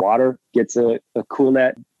for Clean Water gets a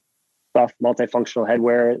CoolNet Buff multifunctional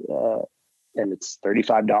headwear, and it's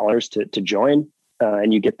 $35 to join,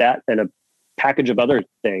 and you get that and a package of other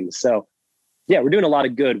things. So yeah, we're doing a lot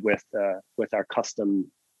of good with our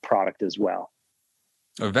custom product as well.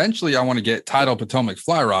 Eventually, I want to get Tidal Potomac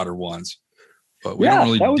Fly Rotter ones, but we don't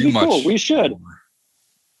really do much. Cool. We should.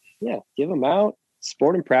 Yeah, give them out,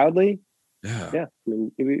 sport them proudly. Yeah.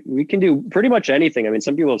 We can do pretty much anything.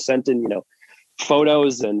 Some people have sent in,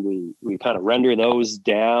 photos, and we kind of render those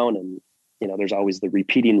down, and there's always the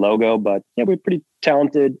repeating logo. But yeah, we're pretty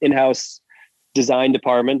talented in-house design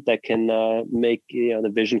department that can make the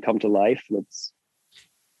vision come to life, and it's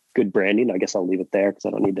good branding. I guess I'll leave it there because I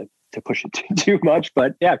don't need to push it too much.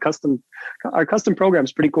 But yeah, our custom program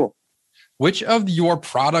is pretty cool. Which of your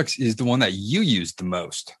products is the one that you use the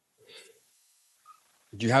most?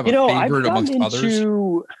 Do you have a favorite amongst others?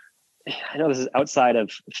 I know this is outside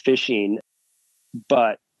of fishing,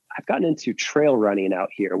 but I've gotten into trail running out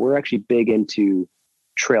here. We're actually big into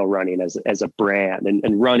trail running as a brand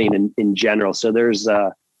and running in general. So there's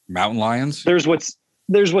Mountain Lions. There's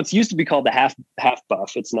what's used to be called the half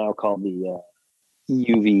buff. It's now called the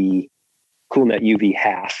UV CoolNet UV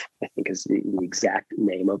half, I think is the exact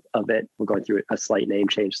name of it. We're going through a slight name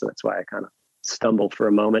change, so that's why I kind of stumbled for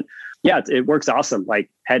a moment. Yeah, it works awesome. Like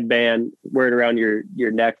headband, wear it around your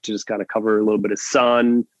neck to just kind of cover a little bit of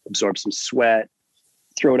sun, absorb some sweat.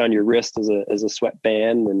 Throw it on your wrist as a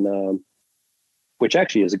sweatband, and which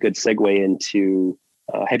actually is a good segue into.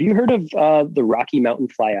 Have you heard of the Rocky Mountain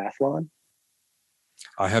Flyathlon?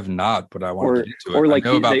 I have not, but I want to get into it. Or like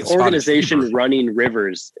the organization Running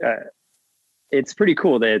Rivers. It's pretty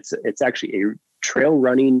cool that it's actually a trail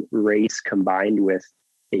running race combined with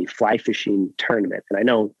a fly fishing tournament. And I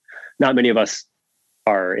know not many of us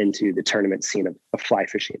are into the tournament scene of fly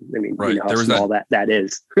fishing. Right. How small that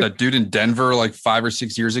is. That dude in Denver like 5 or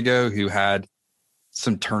 6 years ago who had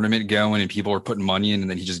some tournament going and people were putting money in, and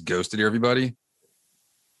then he just ghosted everybody.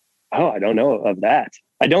 Oh, I don't know of that.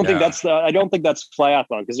 I don't think that's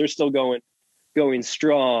flyathlon, because they're still going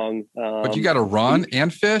strong. But you got to run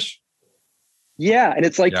and fish. Yeah, and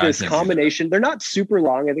it's like this combination. They're not super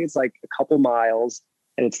long. I think it's like a couple miles,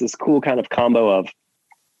 and it's this cool kind of combo of,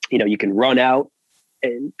 you can run out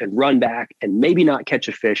and run back and maybe not catch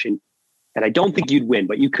a fish, and I don't think you'd win,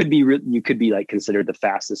 but you could be like considered the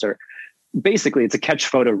fastest. Or basically, it's a catch,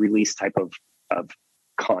 photo, release type of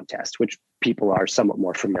contest, which people are somewhat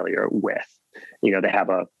more familiar with. They have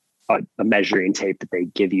a measuring tape that they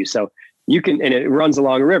give you, so you can, and it runs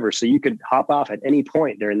along a river, so you could hop off at any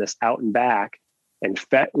point during this out and back and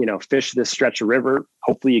fish this stretch of river.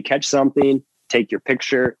 Hopefully you catch something, take your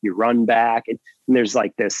picture, you run back, and there's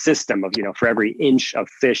like this system of, for every inch of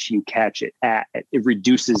fish you catch it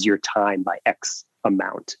reduces your time by X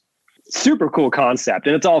amount. Super cool concept,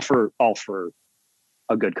 and it's all for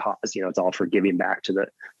a good cause. It's all for giving back to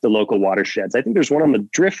the local watersheds. I think there's one on the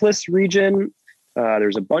Driftless region.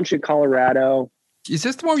 There's a bunch in Colorado. Is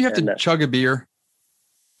this the one where you have to chug a beer?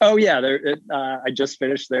 Oh yeah, I just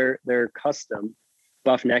finished their custom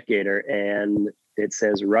Buff Neck Gator, and it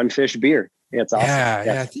says "Run Fish Beer." Yeah, it's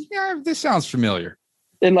awesome. Yeah. This sounds familiar.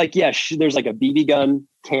 And there's like a BB gun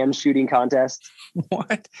can shooting contest.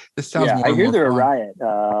 What? This sounds. Yeah, I hear they're a riot.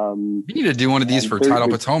 You need to do one of these for Tidal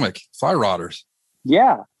Potomac Fly Rotters.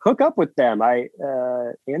 Yeah, hook up with them.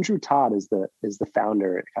 Andrew Todd is the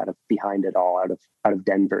founder, kind of behind it all, out of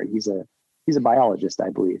Denver, and he's a biologist, I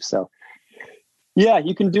believe. So yeah,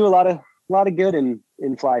 you can do a lot of good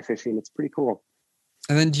in fly fishing. It's pretty cool.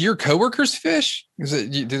 And then do your coworkers fish?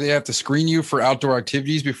 Do they have to screen you for outdoor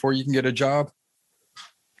activities before you can get a job?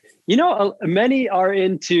 Many are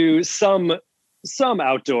into some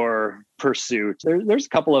outdoor pursuit. There's a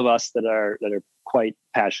couple of us that are quite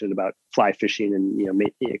passionate about fly fishing,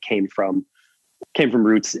 and it came from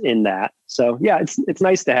roots in that. So yeah, it's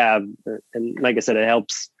nice to have, and like I said, it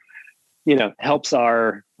helps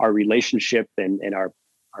our relationship and our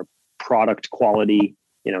product quality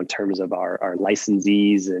in terms of our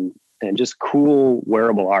licensees and just cool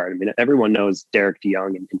wearable art. I mean, everyone knows Derek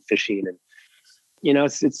DeYoung and fishing, and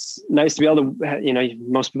it's nice to be able to,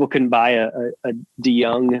 most people couldn't buy a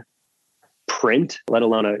DeYoung print, let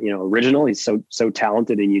alone a original. He's so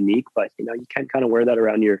talented and unique, but you can kind of wear that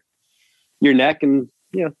around your neck, and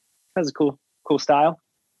has a cool style.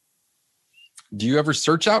 Do you ever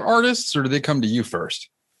search out artists, or do they come to you first?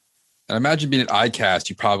 And I imagine being at ICAST,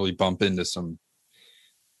 you probably bump into some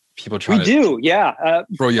people trying throw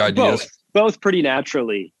you ideas. Both pretty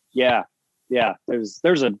naturally. Yeah.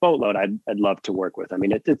 There's a boatload I'd love to work with. I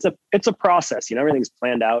mean, it's a process. Everything's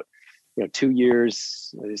planned out. 2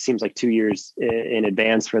 years. It seems like 2 years in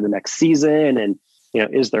advance for the next season. And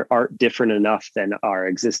is their art different enough than our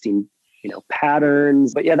existing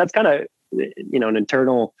patterns? But yeah, that's kind of an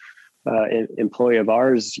internal employee of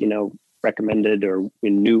ours. Recommended or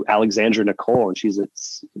knew Alexandra Nicole, and she's a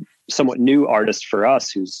somewhat new artist for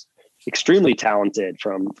us who's extremely talented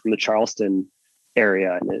from the Charleston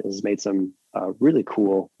area and has made some really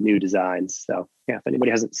cool new designs. So yeah, if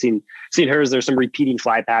anybody hasn't seen hers, there's some repeating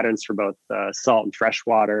fly patterns for both salt and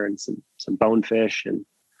freshwater, and some bonefish, and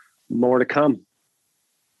more to come.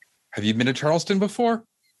 Have you been to Charleston before?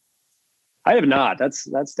 I have not. That's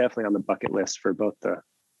definitely on the bucket list for both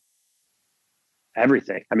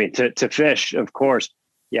everything. I mean, to fish, of course.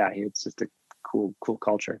 Yeah, it's just a cool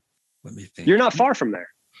culture. Let me think. You're not far from there.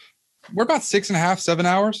 We're about 6.5, 7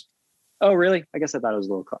 hours. Oh, really? I guess I thought it was a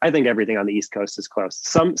little close. I think everything on the East Coast is close.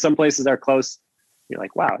 Some places are close. You're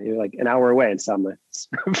like, wow, you're like an hour away, and some it's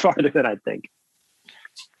farther than I think.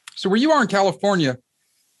 So where you are in California,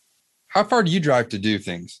 how far do you drive to do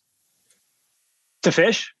things? To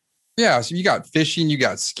fish? Yeah, so you got fishing, you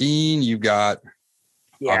got skiing, you got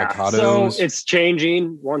avocados. So it's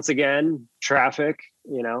changing once again. Traffic,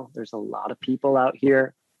 there's a lot of people out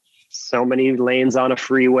here. So many lanes on a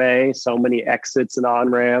freeway, so many exits and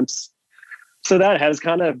on-ramps. So that has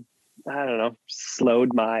kind of, I don't know,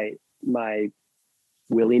 slowed my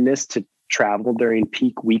willingness to travel during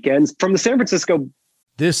peak weekends. From the San Francisco.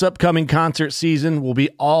 This upcoming concert season will be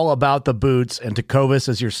all about the boots, and Tecovas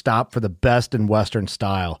is your stop for the best in Western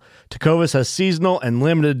style. Tecovas has seasonal and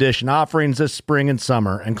limited edition offerings this spring and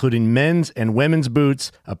summer, including men's and women's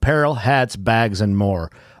boots, apparel, hats, bags, and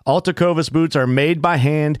more. All Tecovas boots are made by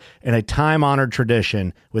hand in a time-honored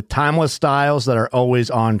tradition with timeless styles that are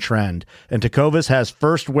always on trend. And Tecovas has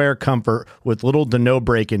first wear comfort with little to no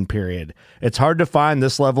break-in period. It's hard to find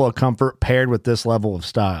this level of comfort paired with this level of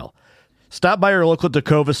style. Stop by your local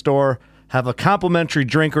Tecovas store, have a complimentary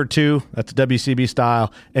drink or two, that's WCB style,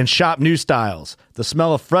 and shop new styles. The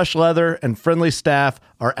smell of fresh leather and friendly staff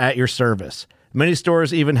are at your service. Many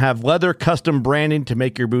stores even have leather custom branding to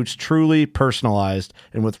make your boots truly personalized.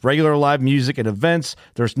 And with regular live music and events,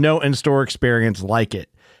 there's no in-store experience like it.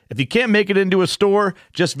 If you can't make it into a store,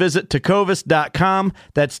 just visit tecovas.com.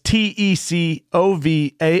 That's TECOVAS.com.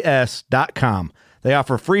 They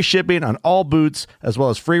offer free shipping on all boots, as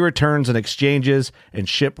well as free returns and exchanges, and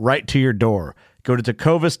ship right to your door. Go to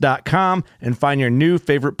tecovas.com and find your new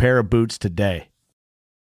favorite pair of boots today.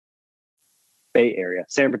 Bay Area,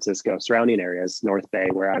 San Francisco, surrounding areas, North Bay,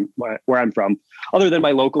 where I'm from, other than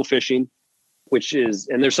my local fishing,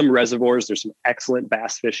 and there's some reservoirs, there's some excellent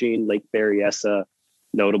bass fishing, Lake Berryessa,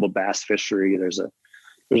 notable bass fishery. There's a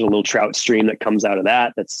little trout stream that comes out of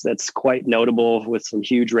that's quite notable with some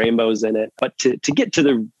huge rainbows in it. But to get to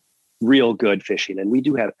the real good fishing, and we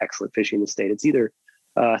do have excellent fishing in the state, it's either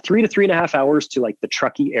 3 to 3.5 hours to like the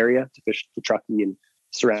Truckee area to fish the Truckee and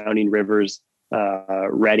surrounding rivers,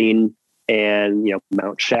 Redding, and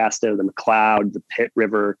Mount Shasta, the McCloud, the Pitt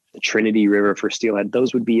River, the Trinity River for steelhead.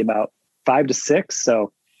 Those would be about 5 to 6.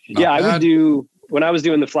 So I would do, when I was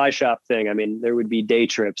doing the fly shop thing, I mean, there would be day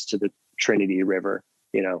trips to the Trinity River,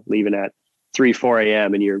 leaving at 3, 4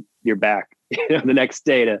 a.m. and you're back the next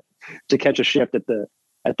day to catch a shift at the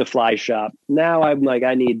fly shop. Now I'm like,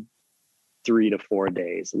 I need 3 to 4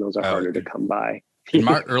 days, and those are harder to come by. In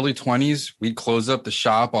my early 20s, we'd close up the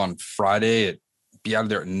shop on Friday, be out of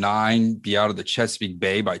there at 9, be out of the Chesapeake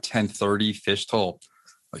Bay by 10:30, fish till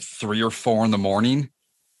like 3 or 4 in the morning,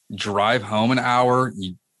 drive home an hour,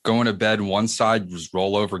 you go into bed one side, just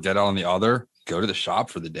roll over, get out on the other, go to the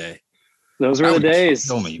shop for the day. Those were the days.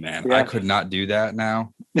 Kill me, man. Yeah. I could not do that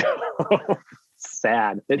now.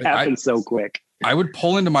 Sad. It happened so quick. I would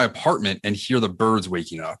pull into my apartment and hear the birds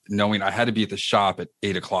waking up, knowing I had to be at the shop at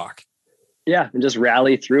 8 o'clock. Yeah, and just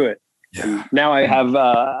rally through it. Yeah. And now I have.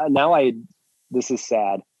 This is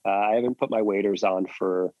sad. I haven't put my waders on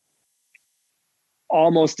for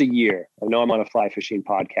almost a year. I know I'm on a fly fishing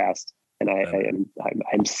podcast, and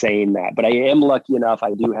I'm saying that, but I am lucky enough.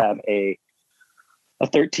 I do have a a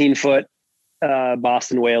 13-foot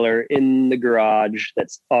Boston whaler in the garage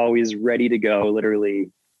that's always ready to go.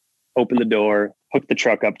 Literally open the door, hook the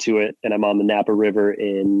truck up to it, and I'm on the Napa River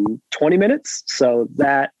in 20 minutes. So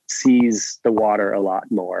that sees the water a lot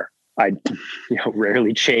more. I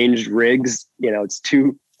rarely changed rigs. It's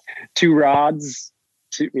two rods,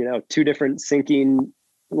 two different sinking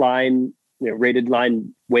line, rated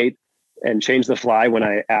line weight, and change the fly when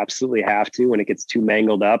I absolutely have to, when it gets too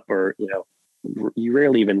mangled up, or, you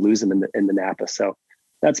rarely even lose them in the Napa. So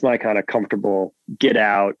that's my kind of comfortable get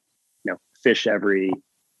out, fish every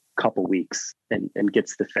couple weeks and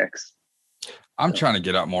gets the fix. I'm trying to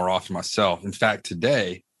get out more often myself. In fact,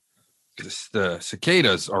 today, the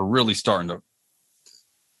cicadas are really starting to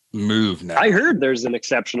move now. I heard there's an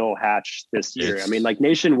exceptional hatch this year. Like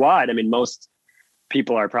nationwide, most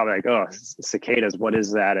people are probably like, oh, cicadas, what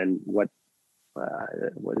is that? And what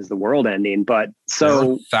is the world ending? But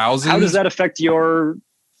so thousands. How does that affect your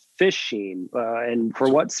fishing? And for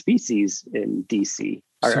what species in DC?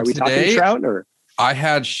 Are we talking trout or? I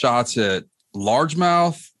had shots at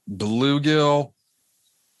largemouth, bluegill,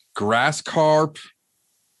 grass carp,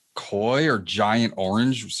 koi or giant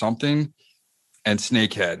orange or something, and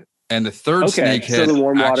snakehead. And the third snakehead, so the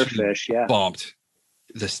warm water fish, bumped.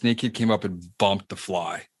 The snakehead came up and bumped the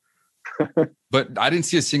fly. But I didn't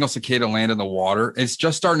see a single cicada land in the water. It's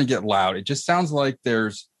just starting to get loud. It just sounds like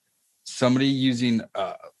there's somebody using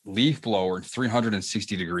a leaf blower in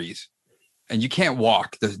 360 degrees. And you can't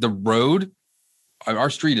walk. The road, our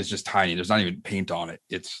street is just tiny. There's not even paint on it.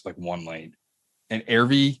 It's like one lane. And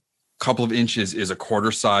every couple of inches is a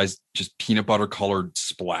quarter size, just peanut butter colored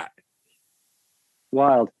splat.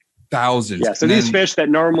 Wild. Thousands. Yeah. So these fish that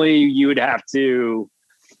normally you would have to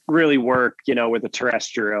really work, with a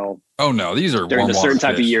terrestrial. Oh no, these are during a certain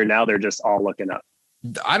type of year. Now they're just all looking up.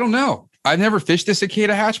 I don't know. I've never fished a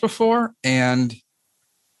cicada hatch before, and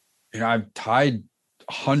I've tied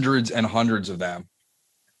hundreds and hundreds of them,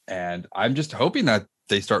 and I'm just hoping that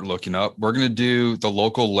they start looking up. We're gonna do the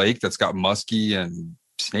local lake that's got muskie and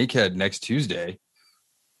snakehead next Tuesday.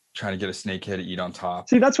 Trying to get a snakehead to eat on top.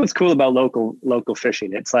 See, that's what's cool about local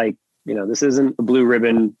fishing. It's like, this isn't a blue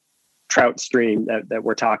ribbon trout stream that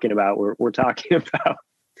we're talking about. We're talking about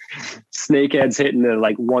snakeheads hitting the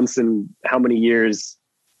like once in how many years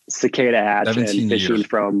cicada hatch and fishing years.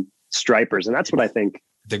 From stripers. And that's what I think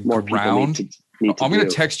more people need to I'm going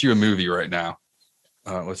to text you a movie right now.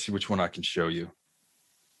 Let's see which one I can show you.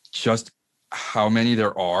 Just how many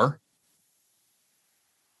there are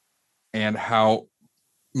and how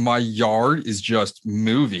my yard is just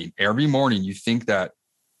moving every morning. You think that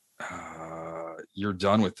you're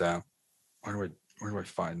done with them. Where do I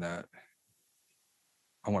find that?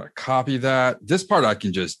 I want to copy that. This part I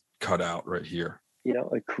can just cut out right here.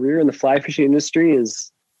 A career in the fly fishing industry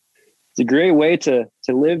is a great way to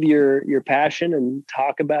live your passion and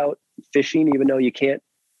talk about fishing, even though you can't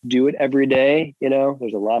do it every day.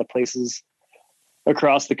 There's a lot of places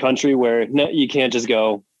across the country where you can't just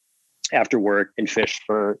go after work and fish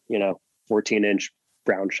for 14-inch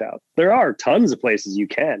brown trout. There are tons of places you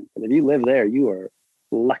can, and if you live there, you are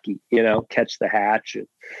lucky. Catch the hatch and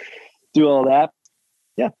do all that.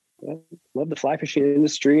 Yeah, I love the fly fishing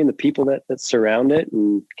industry and the people that surround it,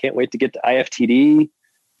 and can't wait to get to IFTD.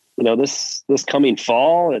 This coming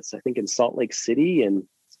fall. It's I think in Salt Lake City, and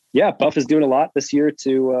Buff is doing a lot this year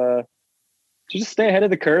to just stay ahead of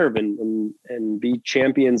the curve and be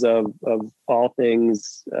champions of all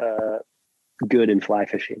things good in fly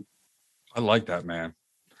fishing. I like that, man.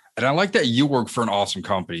 And I like that you work for an awesome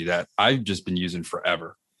company that I've just been using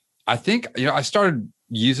forever. I think, I started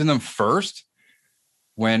using them first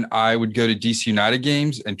when I would go to DC United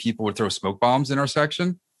games and people would throw smoke bombs in our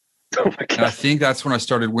section. Oh my God. And I think that's when I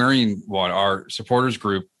started wearing one. Our supporters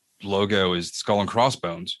group logo is skull and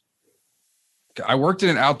crossbones. I worked in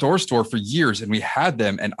an outdoor store for years and we had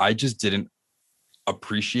them, and I just didn't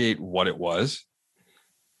appreciate what it was.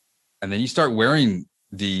 And then you start wearing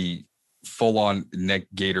the full-on neck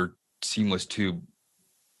gator seamless tube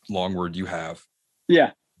longword you have.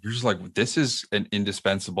 Yeah. You're just like, this is an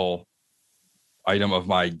indispensable item of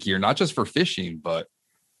my gear, not just for fishing, but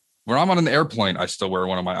when I'm on an airplane, I still wear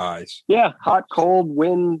one on my eyes. Yeah. Hot, cold,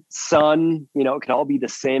 wind, sun, it can all be the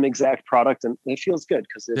same exact product, and it feels good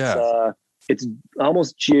because it's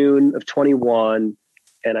almost June of 21,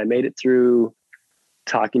 and I made it through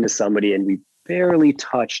talking to somebody, and we barely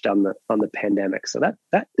touched on the pandemic. So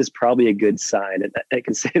that is probably a good sign. And I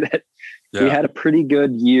can say that we had a pretty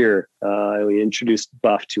good year. We introduced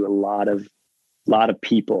Buff to a lot of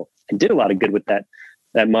people and did a lot of good with that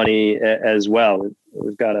money as well.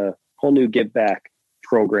 We've got a whole new give back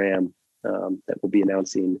program that we'll be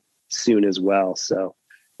announcing soon as well. So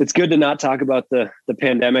it's good to not talk about the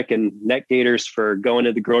pandemic and net gators for going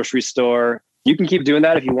to the grocery store. You can keep doing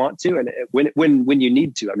that if you want to, and when you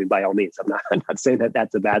need to. I mean, by all means, I'm not saying that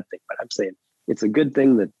that's a bad thing, but I'm saying it's a good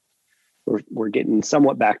thing that we're getting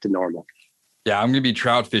somewhat back to normal. Yeah, I'm going to be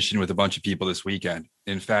trout fishing with a bunch of people this weekend.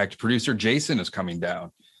 In fact, producer Jason is coming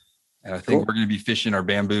down, and I think we're going to be fishing our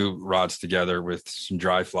bamboo rods together with some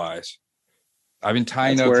dry flies. I've been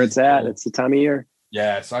tying That's up where it's at. It's the time of year.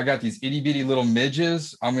 Yeah, so I got these itty bitty little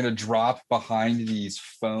midges. I'm going to drop behind these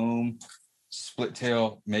foam split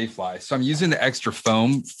tail mayflies. So I'm using the extra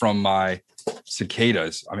foam from my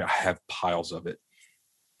cicadas. I mean, I have piles of it.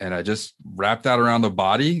 And I just wrap that around the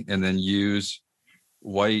body and then use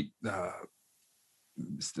white, the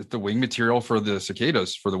wing material for the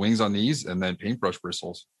cicadas, for the wings on these, and then paintbrush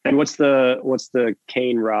bristles. And what's the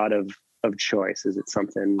cane rod of choice? Is it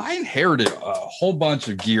something? I inherited a whole bunch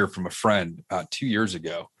of gear from a friend 2 years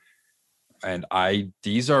ago. And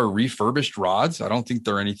these are refurbished rods. I don't think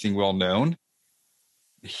they're anything well known.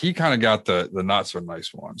 He kind of got the not so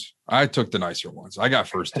nice ones. I took the nicer ones. I got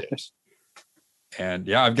first dibs. And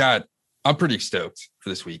yeah, I'm pretty stoked for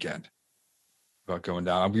this weekend about going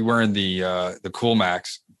down. I'll be wearing the Cool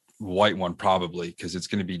Max white one probably, because it's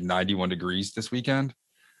going to be 91 degrees this weekend.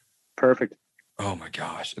 Perfect. Oh my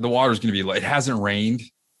gosh. The water's going to be it hasn't rained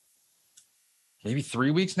maybe 3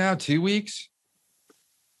 weeks now, 2 weeks.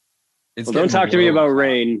 Well, don't talk to me about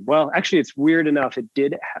rain. Well, actually, it's weird enough. It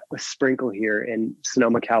did have a sprinkle here in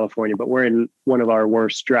Sonoma, California, but we're in one of our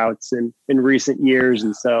worst droughts in recent years.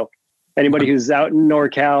 And so anybody who's out in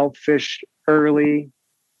NorCal, fish early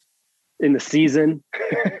in the season.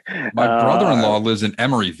 My brother-in-law lives in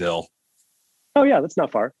Emeryville. Oh, yeah, that's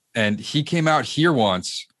not far. And he came out here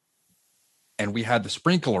once and we had the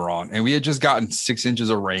sprinkler on and we had just gotten 6 inches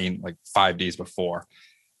of rain like 5 days before.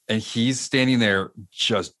 And he's standing there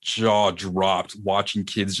just jaw dropped watching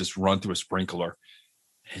kids just run through a sprinkler.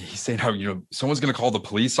 And he's saying how, someone's going to call the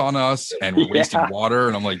police on us and we're wasting water.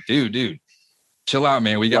 And I'm like, dude, chill out,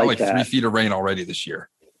 man. We got like 3 feet of rain already this year.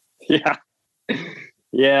 Yeah.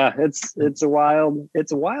 Yeah. It's a wild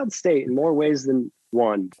state in more ways than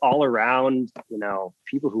one. All around,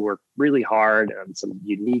 people who work really hard on some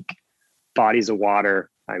unique bodies of water.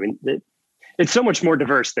 I mean, it's so much more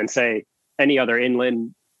diverse than, say, any other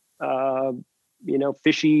inland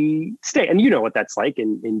fishy state. And you know what that's like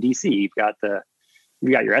in DC. You've got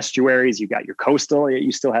your estuaries, you've got your coastal,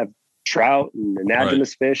 you still have trout and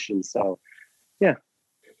anadromous fish. And so, yeah.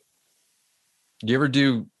 Do you ever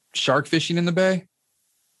do shark fishing in the bay?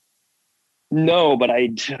 No, but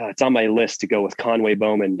it's on my list to go with Conway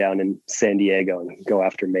Bowman down in San Diego and go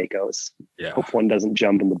after makos. Yeah. Hope one doesn't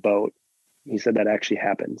jump in the boat. He said that actually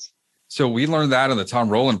happens. So we learned that on the Tom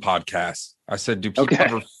Rowland podcast. I said, do people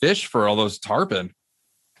ever fish for all those tarpon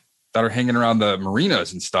that are hanging around the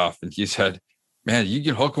marinas and stuff? And he said, man, you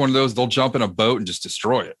can hook one of those. They'll jump in a boat and just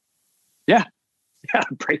destroy it. Yeah. Yeah.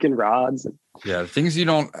 Breaking rods. Yeah. Things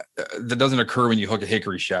that doesn't occur when you hook a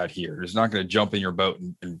hickory shad here. It's not going to jump in your boat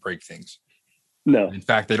and break things. No. In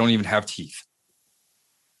fact, they don't even have teeth.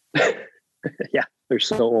 Yeah. They're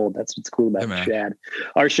so old. That's what's cool about shad.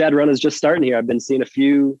 Our shad run is just starting here. I've been seeing a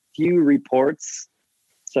few reports.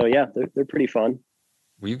 So yeah, they're pretty fun.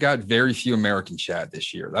 We've got very few American shad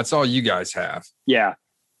this year. That's all you guys have. Yeah.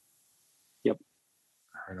 Yep.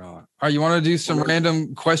 Right on. All right. You want to do some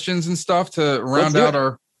random questions and stuff to round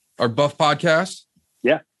out our buff podcast?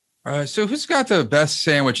 Yeah. All right. So who's got the best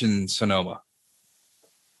sandwich in Sonoma?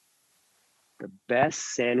 The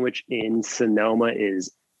best sandwich in Sonoma is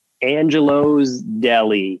Angelo's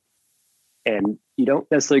Deli, and you don't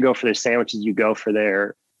necessarily go for their sandwiches, you go for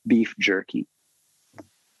their beef jerky.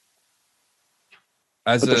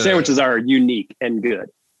 But the sandwiches are unique and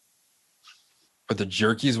good. But the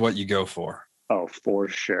jerky is what you go for. Oh, for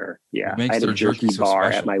sure. Yeah. I had a jerky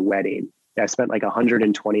bar at my wedding. I spent like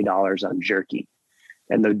 $120 on jerky.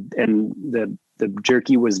 And the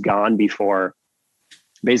jerky was gone before,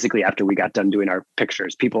 basically after we got done doing our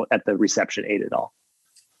pictures. People at the reception ate it all.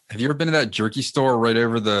 Have you ever been to that jerky store right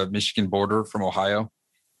over the Michigan border from Ohio?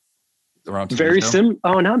 Around very sim.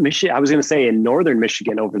 Oh, not Michigan. I was going to say in northern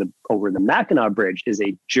Michigan over the Mackinac Bridge is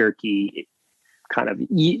a jerky kind of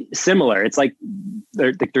similar. It's like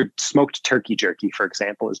their smoked turkey jerky, for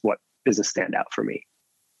example, is what is a standout for me.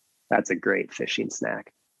 That's a great fishing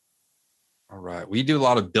snack. All right. We do a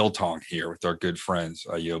lot of biltong here with our good friends,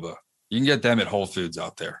 Ayoba. You can get them at Whole Foods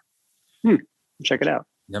out there. Check it out.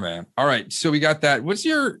 Yeah, man. All right. So we got that. What's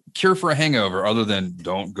your cure for a hangover other than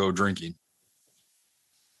don't go drinking?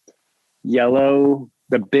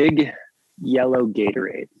 The big yellow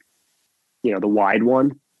Gatorade. The wide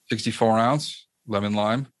one. 64 ounce lemon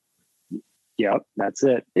lime. Yep, that's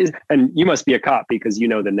it. And you must be a cop because you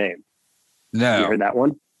know the name. No, You heard that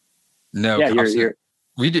one? no. Yeah, you're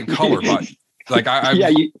we did color, but like I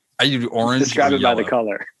do orange. Describe it by the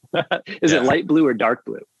color. Is it light blue or dark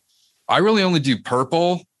blue? I really only do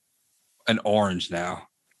purple and orange now.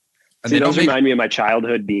 And see, those remind me of my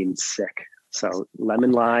childhood being sick. So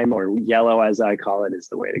lemon lime or yellow, as I call it, is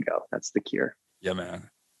the way to go. That's the cure. Yeah, man.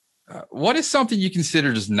 What is something you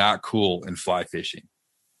consider just not cool in fly fishing?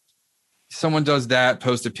 Someone does that,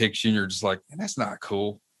 post a picture, and you're just like, man, that's not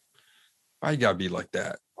cool. Why you gotta be like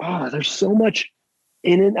that? Oh, there's so much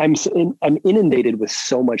in it. I'm inundated with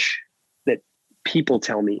so much that people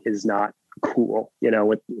tell me is not cool, you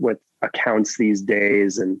know, with accounts these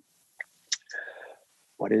days. And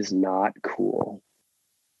what is not cool?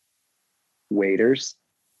 Waders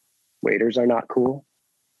are not cool.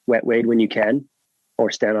 Wet wade when you can, or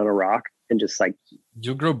stand on a rock and just like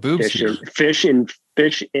you'll grow boobs fish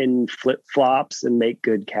in flip flops and make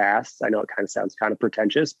good casts. I know it kind of sounds kind of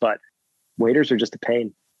pretentious, but waders are just a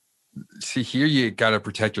pain. See, here you got to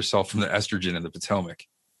protect yourself from the estrogen in the Potomac.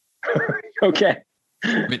 Okay.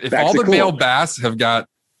 I mean, if all the male bass have got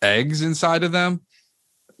eggs inside of them,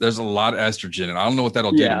 there's a lot of estrogen, and I don't know what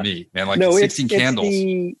that'll do to me, man. Like 16 candles.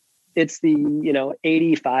 It's the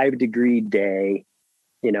 85 degree day,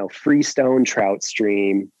 freestone trout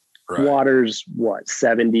stream. Right. Water's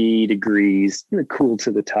 70 degrees, cool to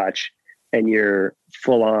the touch, and you're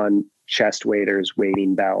full on chest waders,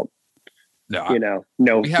 wading belt. No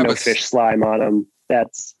fish slime on them.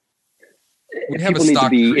 People need to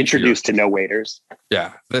be introduced to no waders.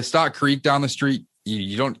 Yeah, the Stock Creek down the street,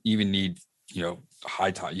 you don't even need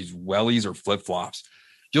high top. Use wellies or flip flops.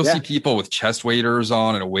 You'll see people with chest waders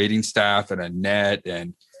on and a wading staff and a net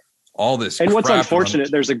and all this. And what's unfortunate,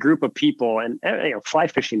 there's a group of people, and fly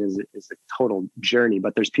fishing is a total journey,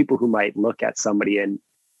 but there's people who might look at somebody in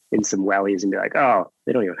some wellies and be like, oh,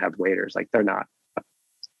 they don't even have waders. Like they're not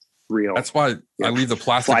real. That's why I leave the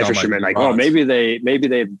plastic fly on fishermen. Like, oh, maybe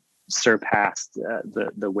they've surpassed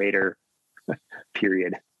the wader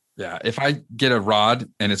period. Yeah. If I get a rod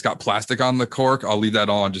and it's got plastic on the cork, I'll leave that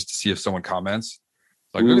on just to see if someone comments.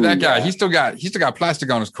 Like, look at that guy. Yeah. He's still got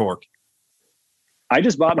plastic on his cork. I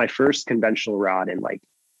just bought my first conventional rod in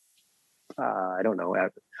I don't know. I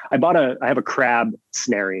have a crab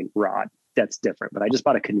snaring rod that's different, but I just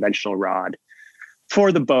bought a conventional rod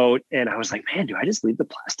for the boat. And I was like, man, do I just leave the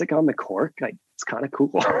plastic on the cork? It's kind of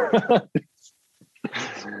cool.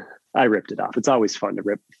 I ripped it off. It's always fun to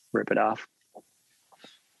rip it off.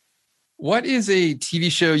 What is a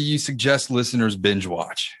TV show you suggest listeners binge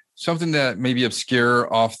watch? Something that may be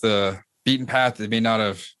obscure, off the beaten path, they may not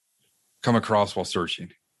have come across while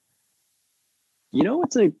searching. I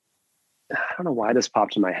don't know why this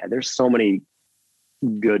popped in my head. There's so many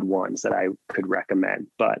good ones that I could recommend,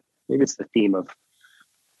 but maybe it's the theme of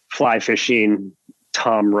fly fishing.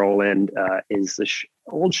 Tom Rowland is this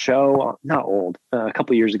old show, not old, a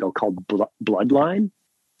couple of years ago, called Bloodline.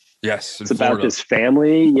 Yes, it's about this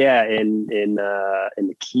family, in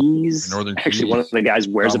the Keys. Northern Keys. Actually, one of the guys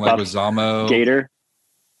wears a buff gator.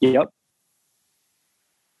 Yep.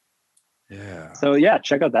 Yeah. So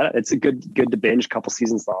check out that. It's a good to binge. Couple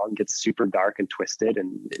seasons long. Gets super dark and twisted.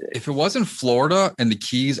 And if it wasn't Florida and the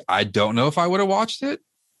Keys, I don't know if I would have watched it.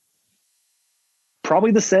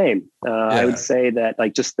 Probably the same. I would say that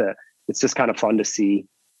it's just kind of fun to see,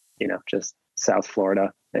 just South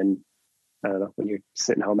Florida, and I don't know, when you're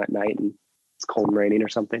sitting home at night and it's cold and raining or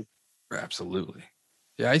something. Absolutely.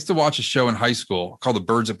 Yeah. I used to watch a show in high school called The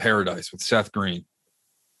Birds of Paradise with Seth Green,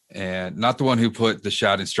 and not the one who put the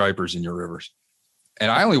shad and stripers in your rivers. And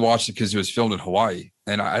I only watched it because it was filmed in Hawaii,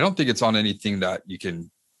 and I don't think it's on anything that you can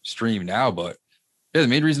stream now, but the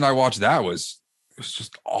main reason I watched that was it was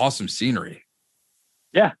just awesome scenery.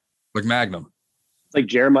 Yeah. Like Magnum. Like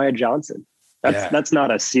Jeremiah Johnson. That's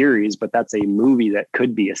not a series, but that's a movie that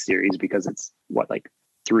could be a series because it's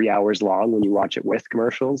 3 hours long when you watch it with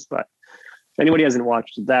commercials. But if anybody hasn't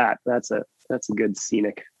watched that, that's a good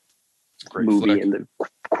scenic movie. Flick. And the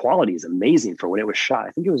quality is amazing for when it was shot.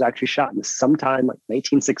 I think it was actually shot in sometime like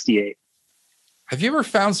 1968. Have you ever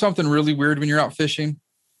found something really weird when you're out fishing?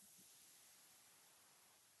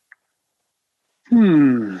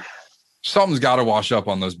 Something's got to wash up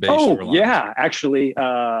on those bait. Oh, yeah. Actually,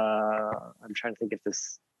 I'm trying to think if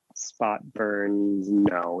this spot burns.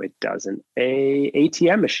 No, it doesn't. A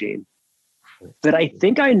ATM machine that I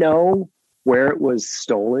think I know where it was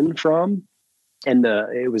stolen from. And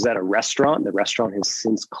it was at a restaurant. The restaurant has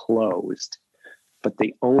since closed. But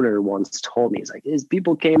the owner once told me, he's like, his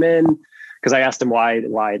people came in. Because I asked him why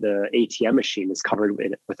the ATM machine is covered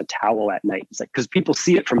with a towel at night. He's like, because people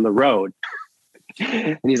see it from the road.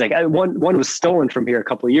 And he's like, one was stolen from here a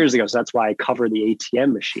couple of years ago, so that's why I cover the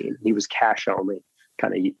ATM machine. He was cash only,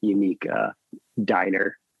 kind of unique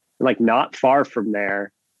diner. Like not far from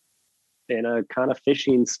there, in a kind of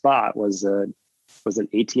fishing spot, was an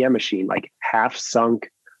ATM machine, like half sunk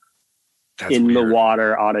in the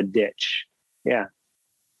water on a ditch. Yeah.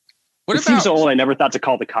 It seems so old. I never thought to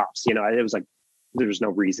call the cops. You know, it was like there's no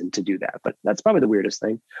reason to do that, but that's probably the weirdest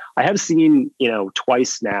thing. I have seen,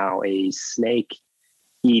 twice now a snake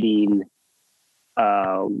eating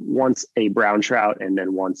once a brown trout and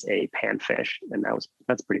then once a panfish, and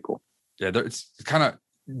that's pretty cool. Yeah, it's kind of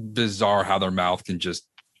bizarre how their mouth can just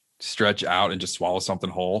stretch out and just swallow something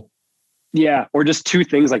whole. Yeah, or just two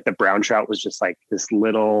things, like the brown trout was just like this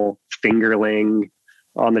little fingerling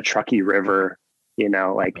on the Truckee River,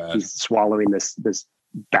 like he's swallowing this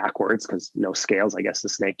backwards because no scales. I guess the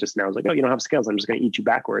snake just knows, like, oh, you don't have scales, I'm just going to eat you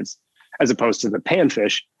backwards, as opposed to the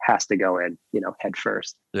panfish has to go in, head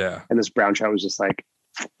first. Yeah. And this brown trout was just like,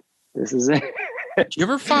 this is it. Do you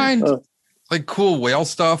ever find like cool whale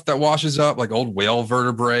stuff that washes up, like old whale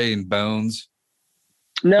vertebrae and bones?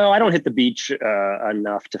 No, I don't hit the beach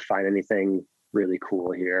enough to find anything really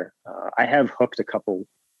cool here. I have hooked a couple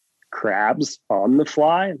crabs on the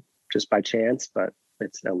fly just by chance, but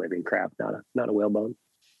it's a living crab, not a whalebone.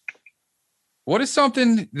 What is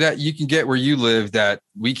something that you can get where you live that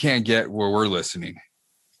we can't get where we're listening?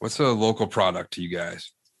 What's a local product to you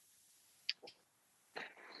guys?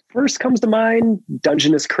 First comes to mind,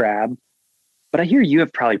 Dungeness crab. But I hear you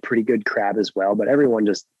have probably pretty good crab as well, but everyone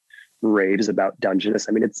just raves about Dungeness.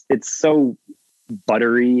 I mean, it's so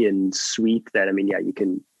buttery and sweet that,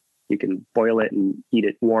 you can boil it and eat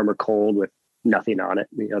it warm or cold with nothing on it,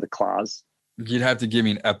 the claws. You'd have to give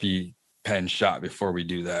me an EpiPen shot before we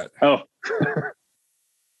do that. Oh.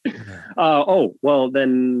 Well,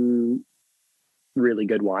 then really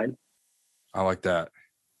good wine. I like that.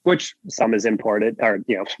 Which some is imported, or,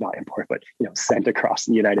 not imported, but, sent across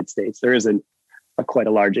the United States. There isn't quite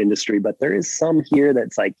a large industry, but there is some here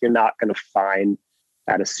that's like you're not going to find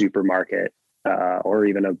at a supermarket or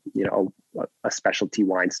even a specialty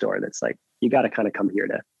wine store. That's like, you got to kind of come here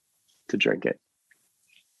to drink it.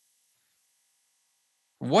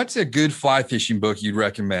 What's a good fly fishing book you'd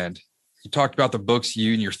recommend? You talked about the books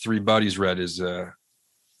you and your three buddies read as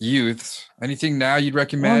youths. Anything now you'd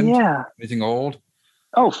recommend? Oh, yeah. Anything old?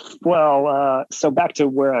 Oh, well, so back to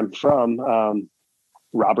where I'm from,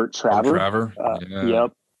 Robert Traver.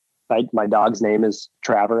 Yeah. Yep. My dog's name is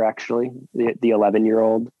Traver, actually, the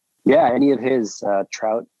 11-year-old. Yeah, any of his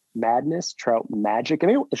Trout Madness, Trout Magic. I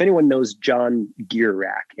mean, if anyone knows John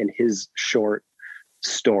Gierach and his short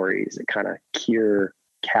stories that kind of cure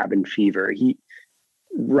cabin fever,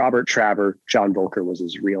 Robert Traver, John Volker was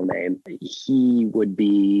his real name. He would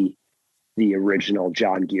be the original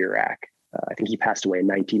John Gierach. I think he passed away in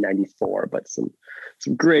 1994, but some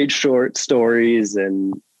great short stories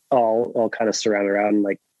and all kind of surround around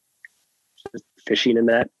like fishing in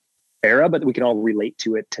that era, but we can all relate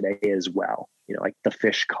to it today as well. Like the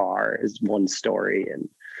fish car is one story, and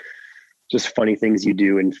just funny things you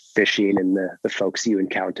do in fishing and the folks you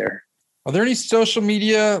encounter. Are there any social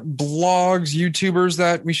media blogs, YouTubers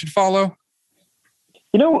that we should follow?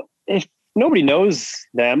 If nobody knows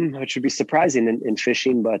them, which would be surprising in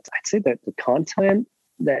fishing, but I'd say that the content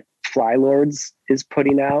that Fly Lords is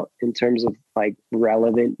putting out in terms of like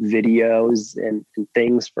relevant videos and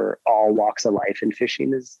things for all walks of life in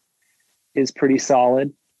fishing is pretty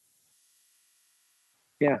solid.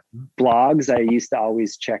 Yeah. Blogs, I used to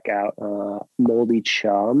always check out Moldy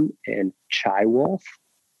Chum and Chai Wolf.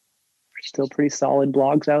 Still pretty solid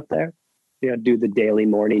blogs out there. Do the daily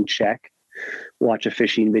morning check, watch a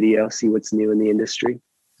fishing video, see what's new in the industry.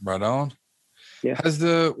 Right on. Yeah. Has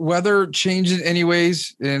the weather changed in any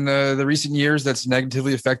ways in the recent years that's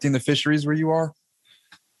negatively affecting the fisheries where you are?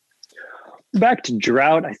 Back to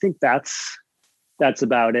drought, I think that's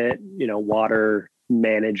about it. Water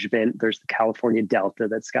management. There's the California Delta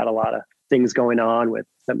that's got a lot of things going on with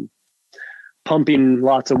them pumping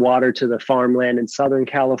lots of water to the farmland in Southern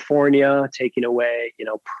California, taking away,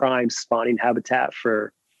 prime spawning habitat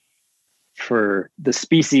for the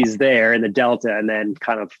species there in the Delta, and then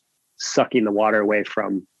kind of sucking the water away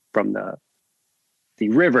from the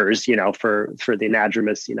rivers, for the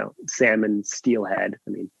anadromous, salmon, steelhead.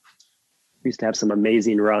 I mean, we used to have some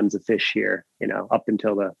amazing runs of fish here, up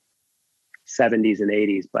until the 70s and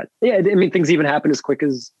 80s. But yeah, I mean, things even happen as quick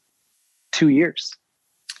as 2 years.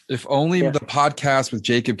 If only the podcast with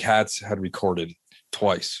Jacob Katz had recorded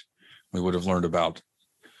twice, we would have learned about.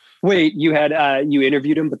 Wait, you had you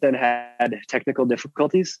interviewed him, but then had technical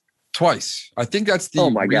difficulties? Twice. I think that's the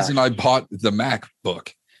reason I bought the Mac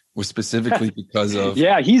book. was specifically because of.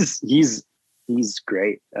 Yeah, he's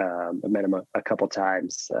great. I met him a couple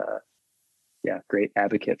times. Great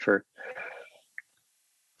advocate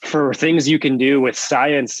for things you can do with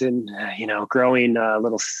science and growing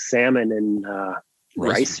little salmon in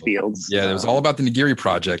rice fields. Yeah, it was all about the Nigiri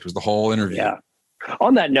project. Was the whole interview. Yeah.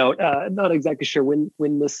 On that note, not exactly sure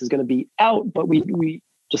when this is going to be out, but we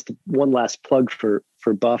just one last plug for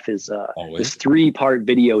Buff is this 3-part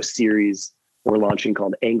video series we're launching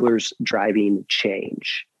called Anglers Driving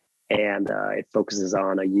Change. And it focuses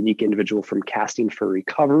on a unique individual from Casting for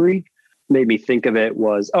Recovery. Made me think of it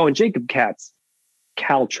was, and Jacob Katz,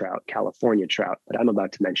 Cal Trout, California Trout, but I'm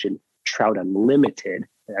about to mention Trout Unlimited.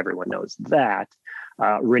 Everyone knows that.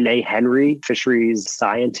 Renee Henry, fisheries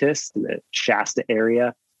scientist in the Shasta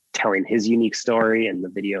area, telling his unique story. And the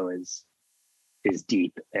video is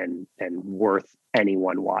deep and worth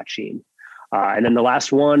anyone watching. And then the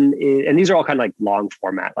last one is, and these are all kind of like long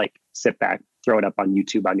format, like sit back, throw it up on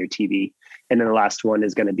YouTube on your TV. And then the last one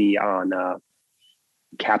is going to be on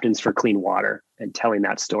Captains for Clean Water and telling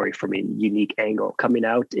that story from a unique angle, coming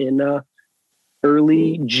out in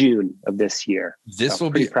early June of this year. This will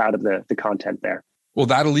pretty be proud of the content there. Well,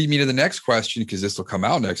 that'll lead me to the next question, because this will come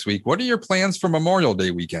out next week. What are your plans for Memorial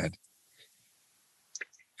Day weekend?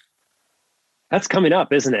 That's coming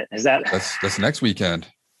up, isn't it? That's next weekend.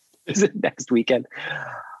 Is it next weekend?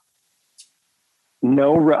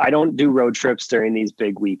 No, I don't do road trips during these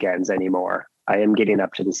big weekends anymore. I am getting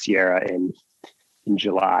up to the Sierra in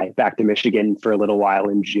July, back to Michigan for a little while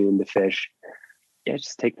in June to fish. Yeah,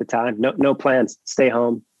 just take the time. No plans. Stay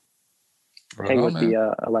home. Hang with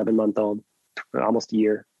the 11-month-old, almost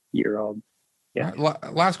a year-old. Yeah.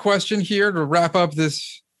 Right, last question here to wrap up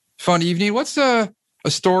this fun evening. What's a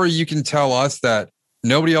story you can tell us that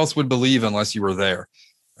nobody else would believe unless you were there?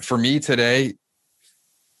 For me today,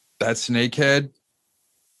 that snakehead,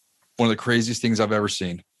 one of the craziest things I've ever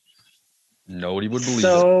seen. Nobody would believe it.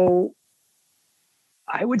 So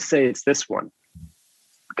I would say it's this one.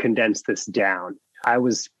 Condense this down. I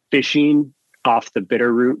was fishing off the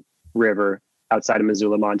Bitterroot River outside of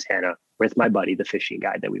Missoula, Montana, with my buddy, the fishing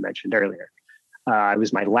guide that we mentioned earlier. It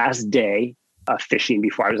was my last day of fishing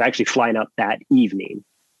before I was actually flying up that evening.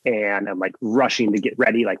 And I'm like rushing to get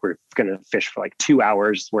ready. Like we're going to fish for like 2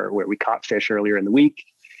 hours where we caught fish earlier in the week.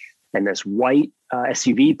 And this white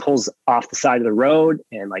SUV pulls off the side of the road,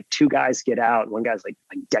 and like 2 guys get out. One guy's like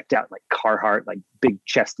decked out like Carhartt, like big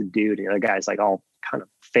chested dude. And the other guy's like all kind of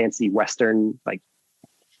fancy Western, like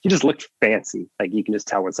he just looked fancy. Like you can just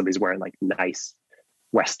tell when somebody's wearing like nice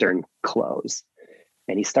Western clothes.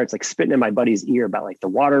 And he starts like spitting in my buddy's ear about like the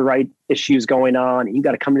water right issues going on. And you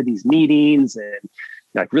got to come to these meetings, and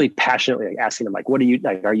like really passionately like asking him like, what are you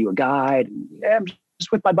like? Are you a guide? And, yeah, I'm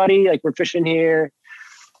just with my buddy. Like we're fishing here.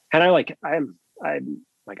 And I'm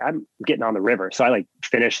getting on the river. So I like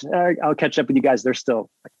finish. I'll catch up with you guys. They're still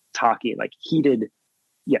like talking, like heated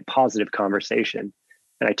yet positive conversation.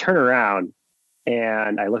 And I turn around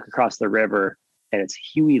and I look across the river, and it's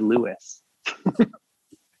Huey Lewis.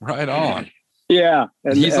 Right on. Yeah.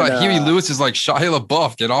 And he's like, Huey Lewis is like, Shia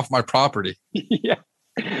LaBeouf, get off my property. Yeah.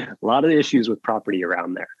 A lot of issues with property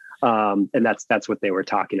around there. And that's what they were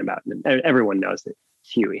talking about. And everyone knows that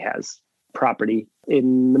Huey has property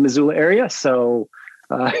in the Missoula area. So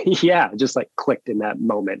just like clicked in that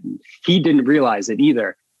moment. And he didn't realize it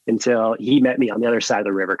either until he met me on the other side of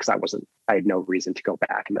the river, because I had no reason to go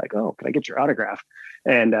back and be like, oh, can I get your autograph?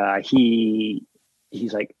 And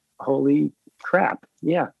he's like, holy crap.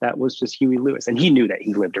 Yeah, that was just Huey Lewis. And he knew that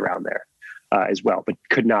he lived around there as well, but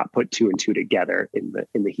could not put 2 and 2 together in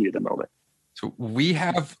the heat of the moment. So we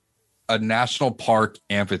have a national park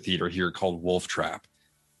amphitheater here called Wolf Trap.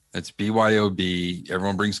 It's BYOB.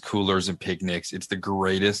 Everyone brings coolers and picnics. It's the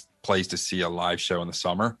greatest place to see a live show in the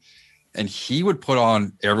summer. And he would put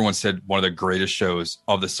on, everyone said, one of the greatest shows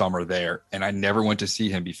of the summer there. And I never went to see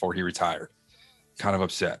him before he retired. Kind of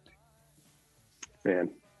upset.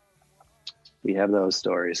 Man, we have those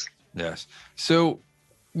stories. Yes. So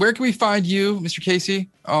where can we find you, Mr. Casey,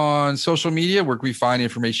 on social media? Where can we find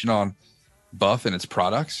information on Buff and its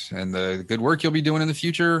products and the good work you'll be doing in the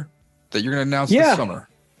future that you're going to announce this summer?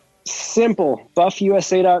 Simple.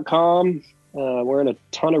 BuffUSA.com. We're in a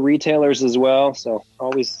ton of retailers as well, so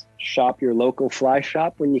always shop your local fly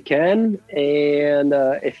shop when you can. And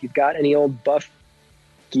if you've got any old Buff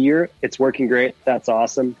gear, it's working great. That's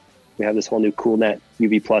awesome. We have this whole new CoolNet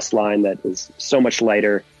UV Plus line that is so much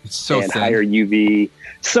lighter and higher UV.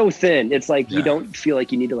 So thin. It's like you don't feel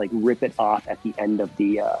like you need to like rip it off at the end of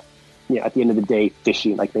the at the end of the day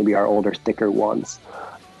fishing, like maybe our older, thicker ones.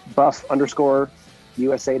 Buff_USA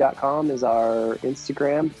waypointusa.com is our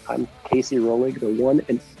Instagram. I'm Casey Rolig, the one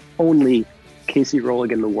and only Casey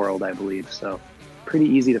Rolig in the world, I believe. So pretty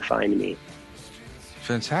easy to find me.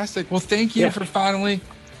 Fantastic. Well, thank you for finally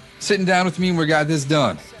sitting down with me and we got this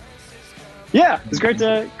done. Yeah, it's great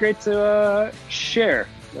to share.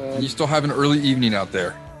 You still have an early evening out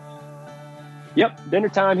there. Yep, dinner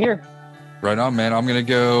time here. Right on, man. I'm going to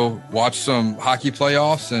go watch some hockey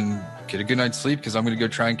playoffs and get a good night's sleep because I'm going to go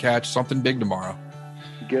try and catch something big tomorrow.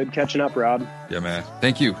 Good catching up, Rob. Yeah, man.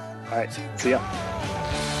 Thank you. All right, see ya.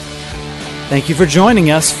 Thank you for joining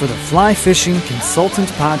us for the Fly Fishing Consultant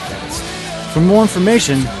Podcast. For more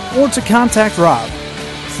information or to contact Rob,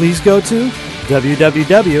 please go to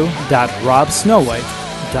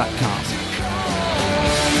www.robsnowhite.com.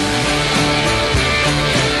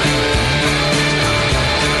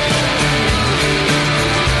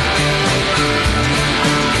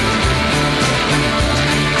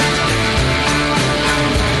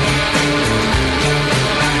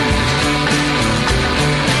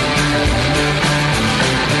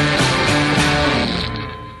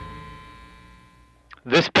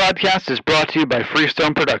 This podcast is brought to you by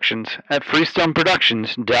Freestone Productions at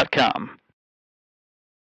freestoneproductions.com.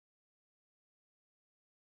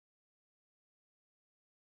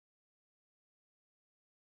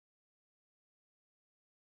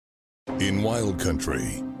 In Wild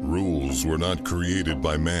Country, rules were not created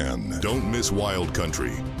by man. Don't miss Wild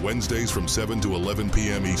Country, Wednesdays from 7 to 11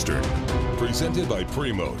 p.m. Eastern. Presented by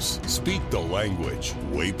Primos. Speak the language.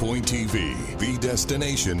 Waypoint TV, the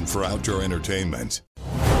destination for outdoor entertainment.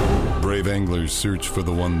 Brave anglers search for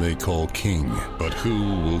the one they call king, but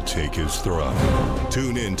who will take his throne?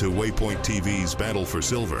 Tune in to Waypoint TV's Battle for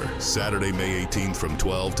Silver, Saturday, May 18th from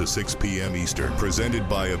 12 to 6 p.m. Eastern. Presented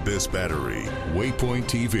by Abyss Battery. Waypoint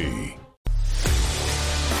TV.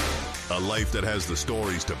 A life that has the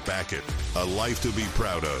stories to back it. A life to be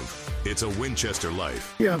proud of. It's a Winchester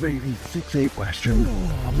life. Yeah, baby. 6'8" Western.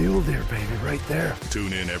 Oh, mule deer, baby, right there.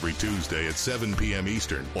 Tune in every Tuesday at 7 p.m.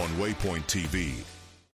 Eastern on Waypoint TV.